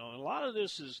 A lot of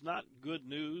this is not good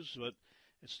news, but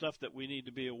it's stuff that we need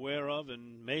to be aware of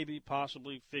and maybe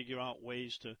possibly figure out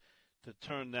ways to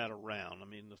turn that around. I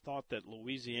mean, the thought that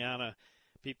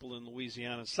people in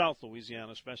Louisiana, South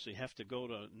Louisiana especially, have to go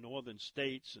to northern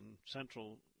states and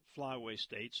central flyway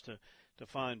states to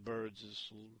find birds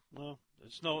is,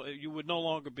 you would no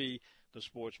longer be the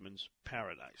sportsman's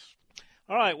paradise.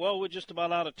 All right, well, we're just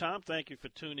about out of time. Thank you for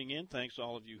tuning in. Thanks to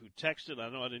all of you who texted. I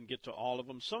know I didn't get to all of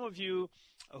them. Some of you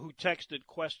who texted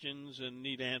questions and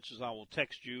need answers, I will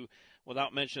text you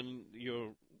without mentioning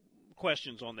your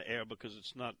questions on the air because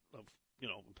it's not of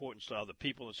importance to other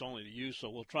people. It's only to you, so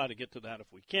we'll try to get to that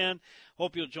if we can.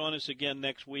 Hope you'll join us again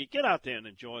next week. Get out there and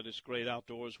enjoy this great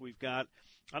outdoors we've got.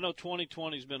 I know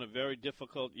 2020 has been a very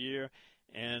difficult year,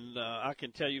 and I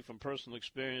can tell you from personal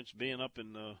experience, being up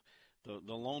in the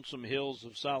lonesome hills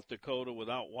of South Dakota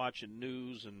without watching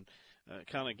news and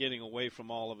kind of getting away from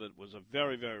all of it was a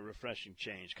very, very refreshing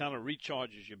change. Kind of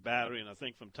recharges your battery, and I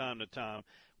think from time to time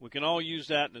we can all use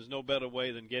that, and there's no better way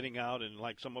than getting out. And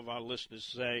like some of our listeners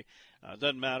say, it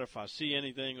doesn't matter if I see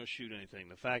anything or shoot anything.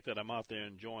 The fact that I'm out there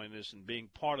enjoying this and being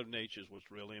part of nature is what's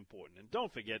really important. And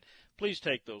don't forget, please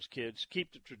take those kids.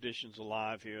 Keep the traditions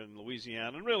alive here in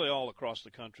Louisiana and really all across the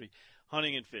country.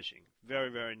 Hunting and fishing, very,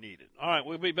 very needed. All right,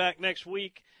 we'll be back next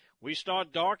week. We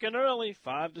start dark and early,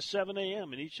 5 to 7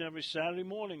 a.m. and each and every Saturday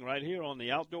morning right here on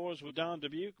the Outdoors with Don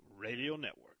Dubuque Radio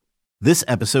Network. This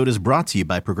episode is brought to you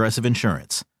by Progressive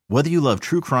Insurance. Whether you love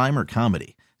true crime or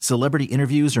comedy, celebrity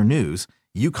interviews or news,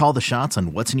 you call the shots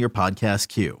on what's in your podcast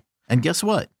queue. And guess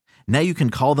what? Now you can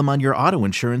call them on your auto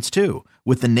insurance too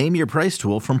with the Name Your Price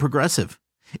tool from Progressive.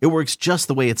 It works just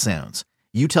the way it sounds.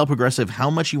 You tell Progressive how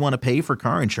much you want to pay for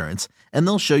car insurance, and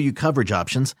they'll show you coverage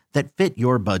options that fit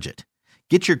your budget.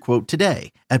 Get your quote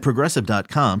today at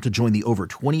Progressive.com to join the over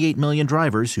 28 million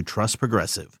drivers who trust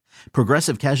Progressive.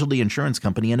 Progressive Casualty Insurance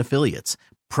Company and Affiliates.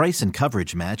 Price and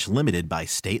coverage match limited by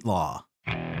state law.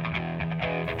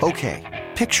 Okay,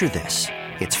 picture this.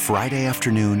 It's Friday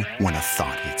afternoon when a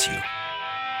thought hits you.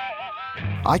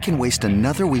 I can waste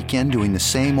another weekend doing the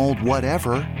same old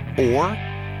whatever, or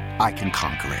I can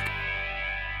conquer it.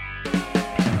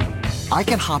 I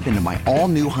can hop into my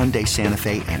all-new Hyundai Santa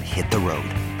Fe and hit the road.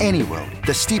 Any road.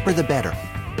 The steeper, the better.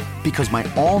 Because my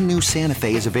all-new Santa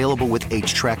Fe is available with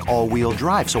H-Track all-wheel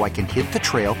drive, so I can hit the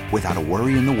trail without a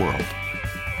worry in the world.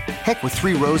 Heck, with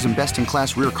 3 rows and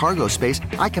best-in-class rear cargo space,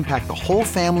 I can pack the whole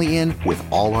family in with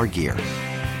all our gear.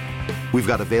 We've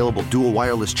got available dual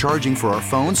wireless charging for our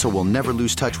phones, so we'll never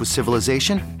lose touch with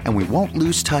civilization, and we won't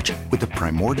lose touch with the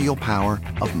primordial power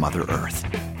of Mother Earth.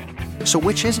 So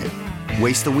which is it?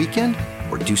 Waste the weekend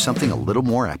or do something a little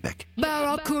more epic?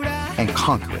 And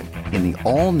conquer it in the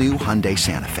all-new Hyundai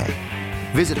Santa Fe.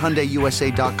 Visit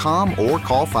HyundaiUSA.com or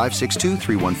call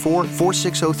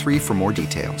 562-314-4603 for more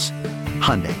details.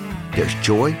 Hyundai, there's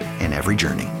joy in every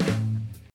journey.